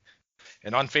 Patton.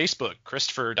 And on Facebook,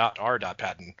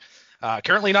 Christopher.R.Patton.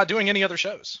 Currently not doing any other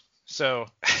shows. So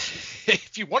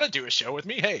if you want to do a show with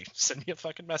me, hey, send me a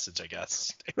fucking message, I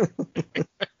guess.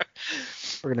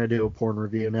 We're going to do a porn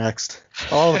review next.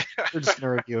 We're just going to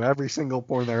review every single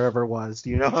porn there ever was. Do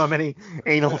you know how many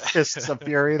anal fists of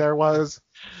fury there was?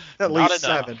 At Not least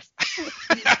enough. 7.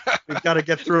 We've got to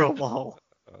get through them all.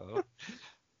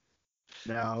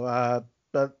 No,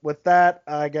 but with that,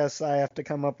 I guess I have to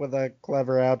come up with a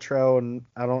clever outro, and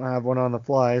I don't have one on the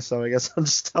fly, so I guess I'll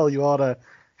just tell you all to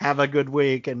have a good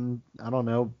week, and I don't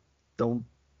know, don't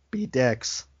be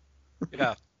dicks.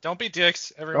 Yeah, don't be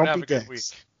dicks. Everyone Don't have be a good week.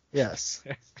 dicks. Yes.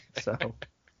 So,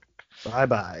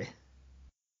 bye-bye.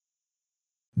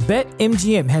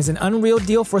 BetMGM has an unreal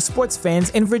deal for sports fans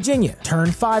in Virginia. Turn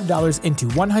 $5 into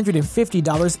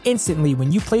 $150 instantly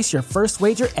when you place your first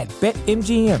wager at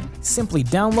BetMGM. Simply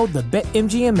download the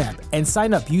BetMGM app and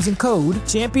sign up using code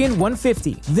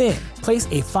Champion150. Then, place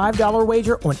a $5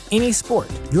 wager on any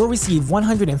sport. You'll receive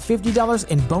 $150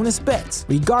 in bonus bets,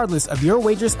 regardless of your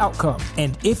wager's outcome.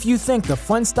 And if you think the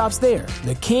fun stops there,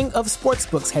 the King of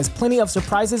Sportsbooks has plenty of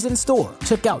surprises in store.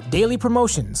 Check out daily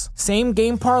promotions,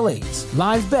 same-game parlays,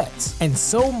 live bets, and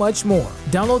so much more.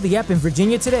 Download the app in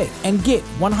Virginia today and get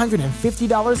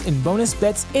 $150 in bonus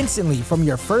bets instantly from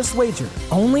your first wager.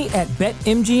 Only at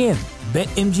BetMGM.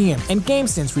 BetMGM and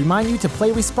GameSense remind you to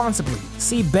play responsibly.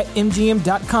 See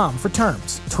BetMGM.com for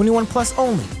terms. 21 plus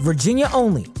only. Virginia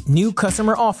only. New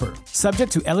customer offer.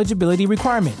 Subject to eligibility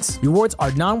requirements. Rewards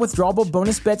are non-withdrawable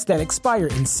bonus bets that expire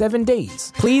in 7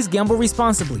 days. Please gamble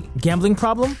responsibly. Gambling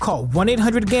problem? Call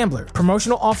 1-800-GAMBLER.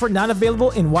 Promotional offer not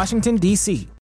available in Washington, D.C.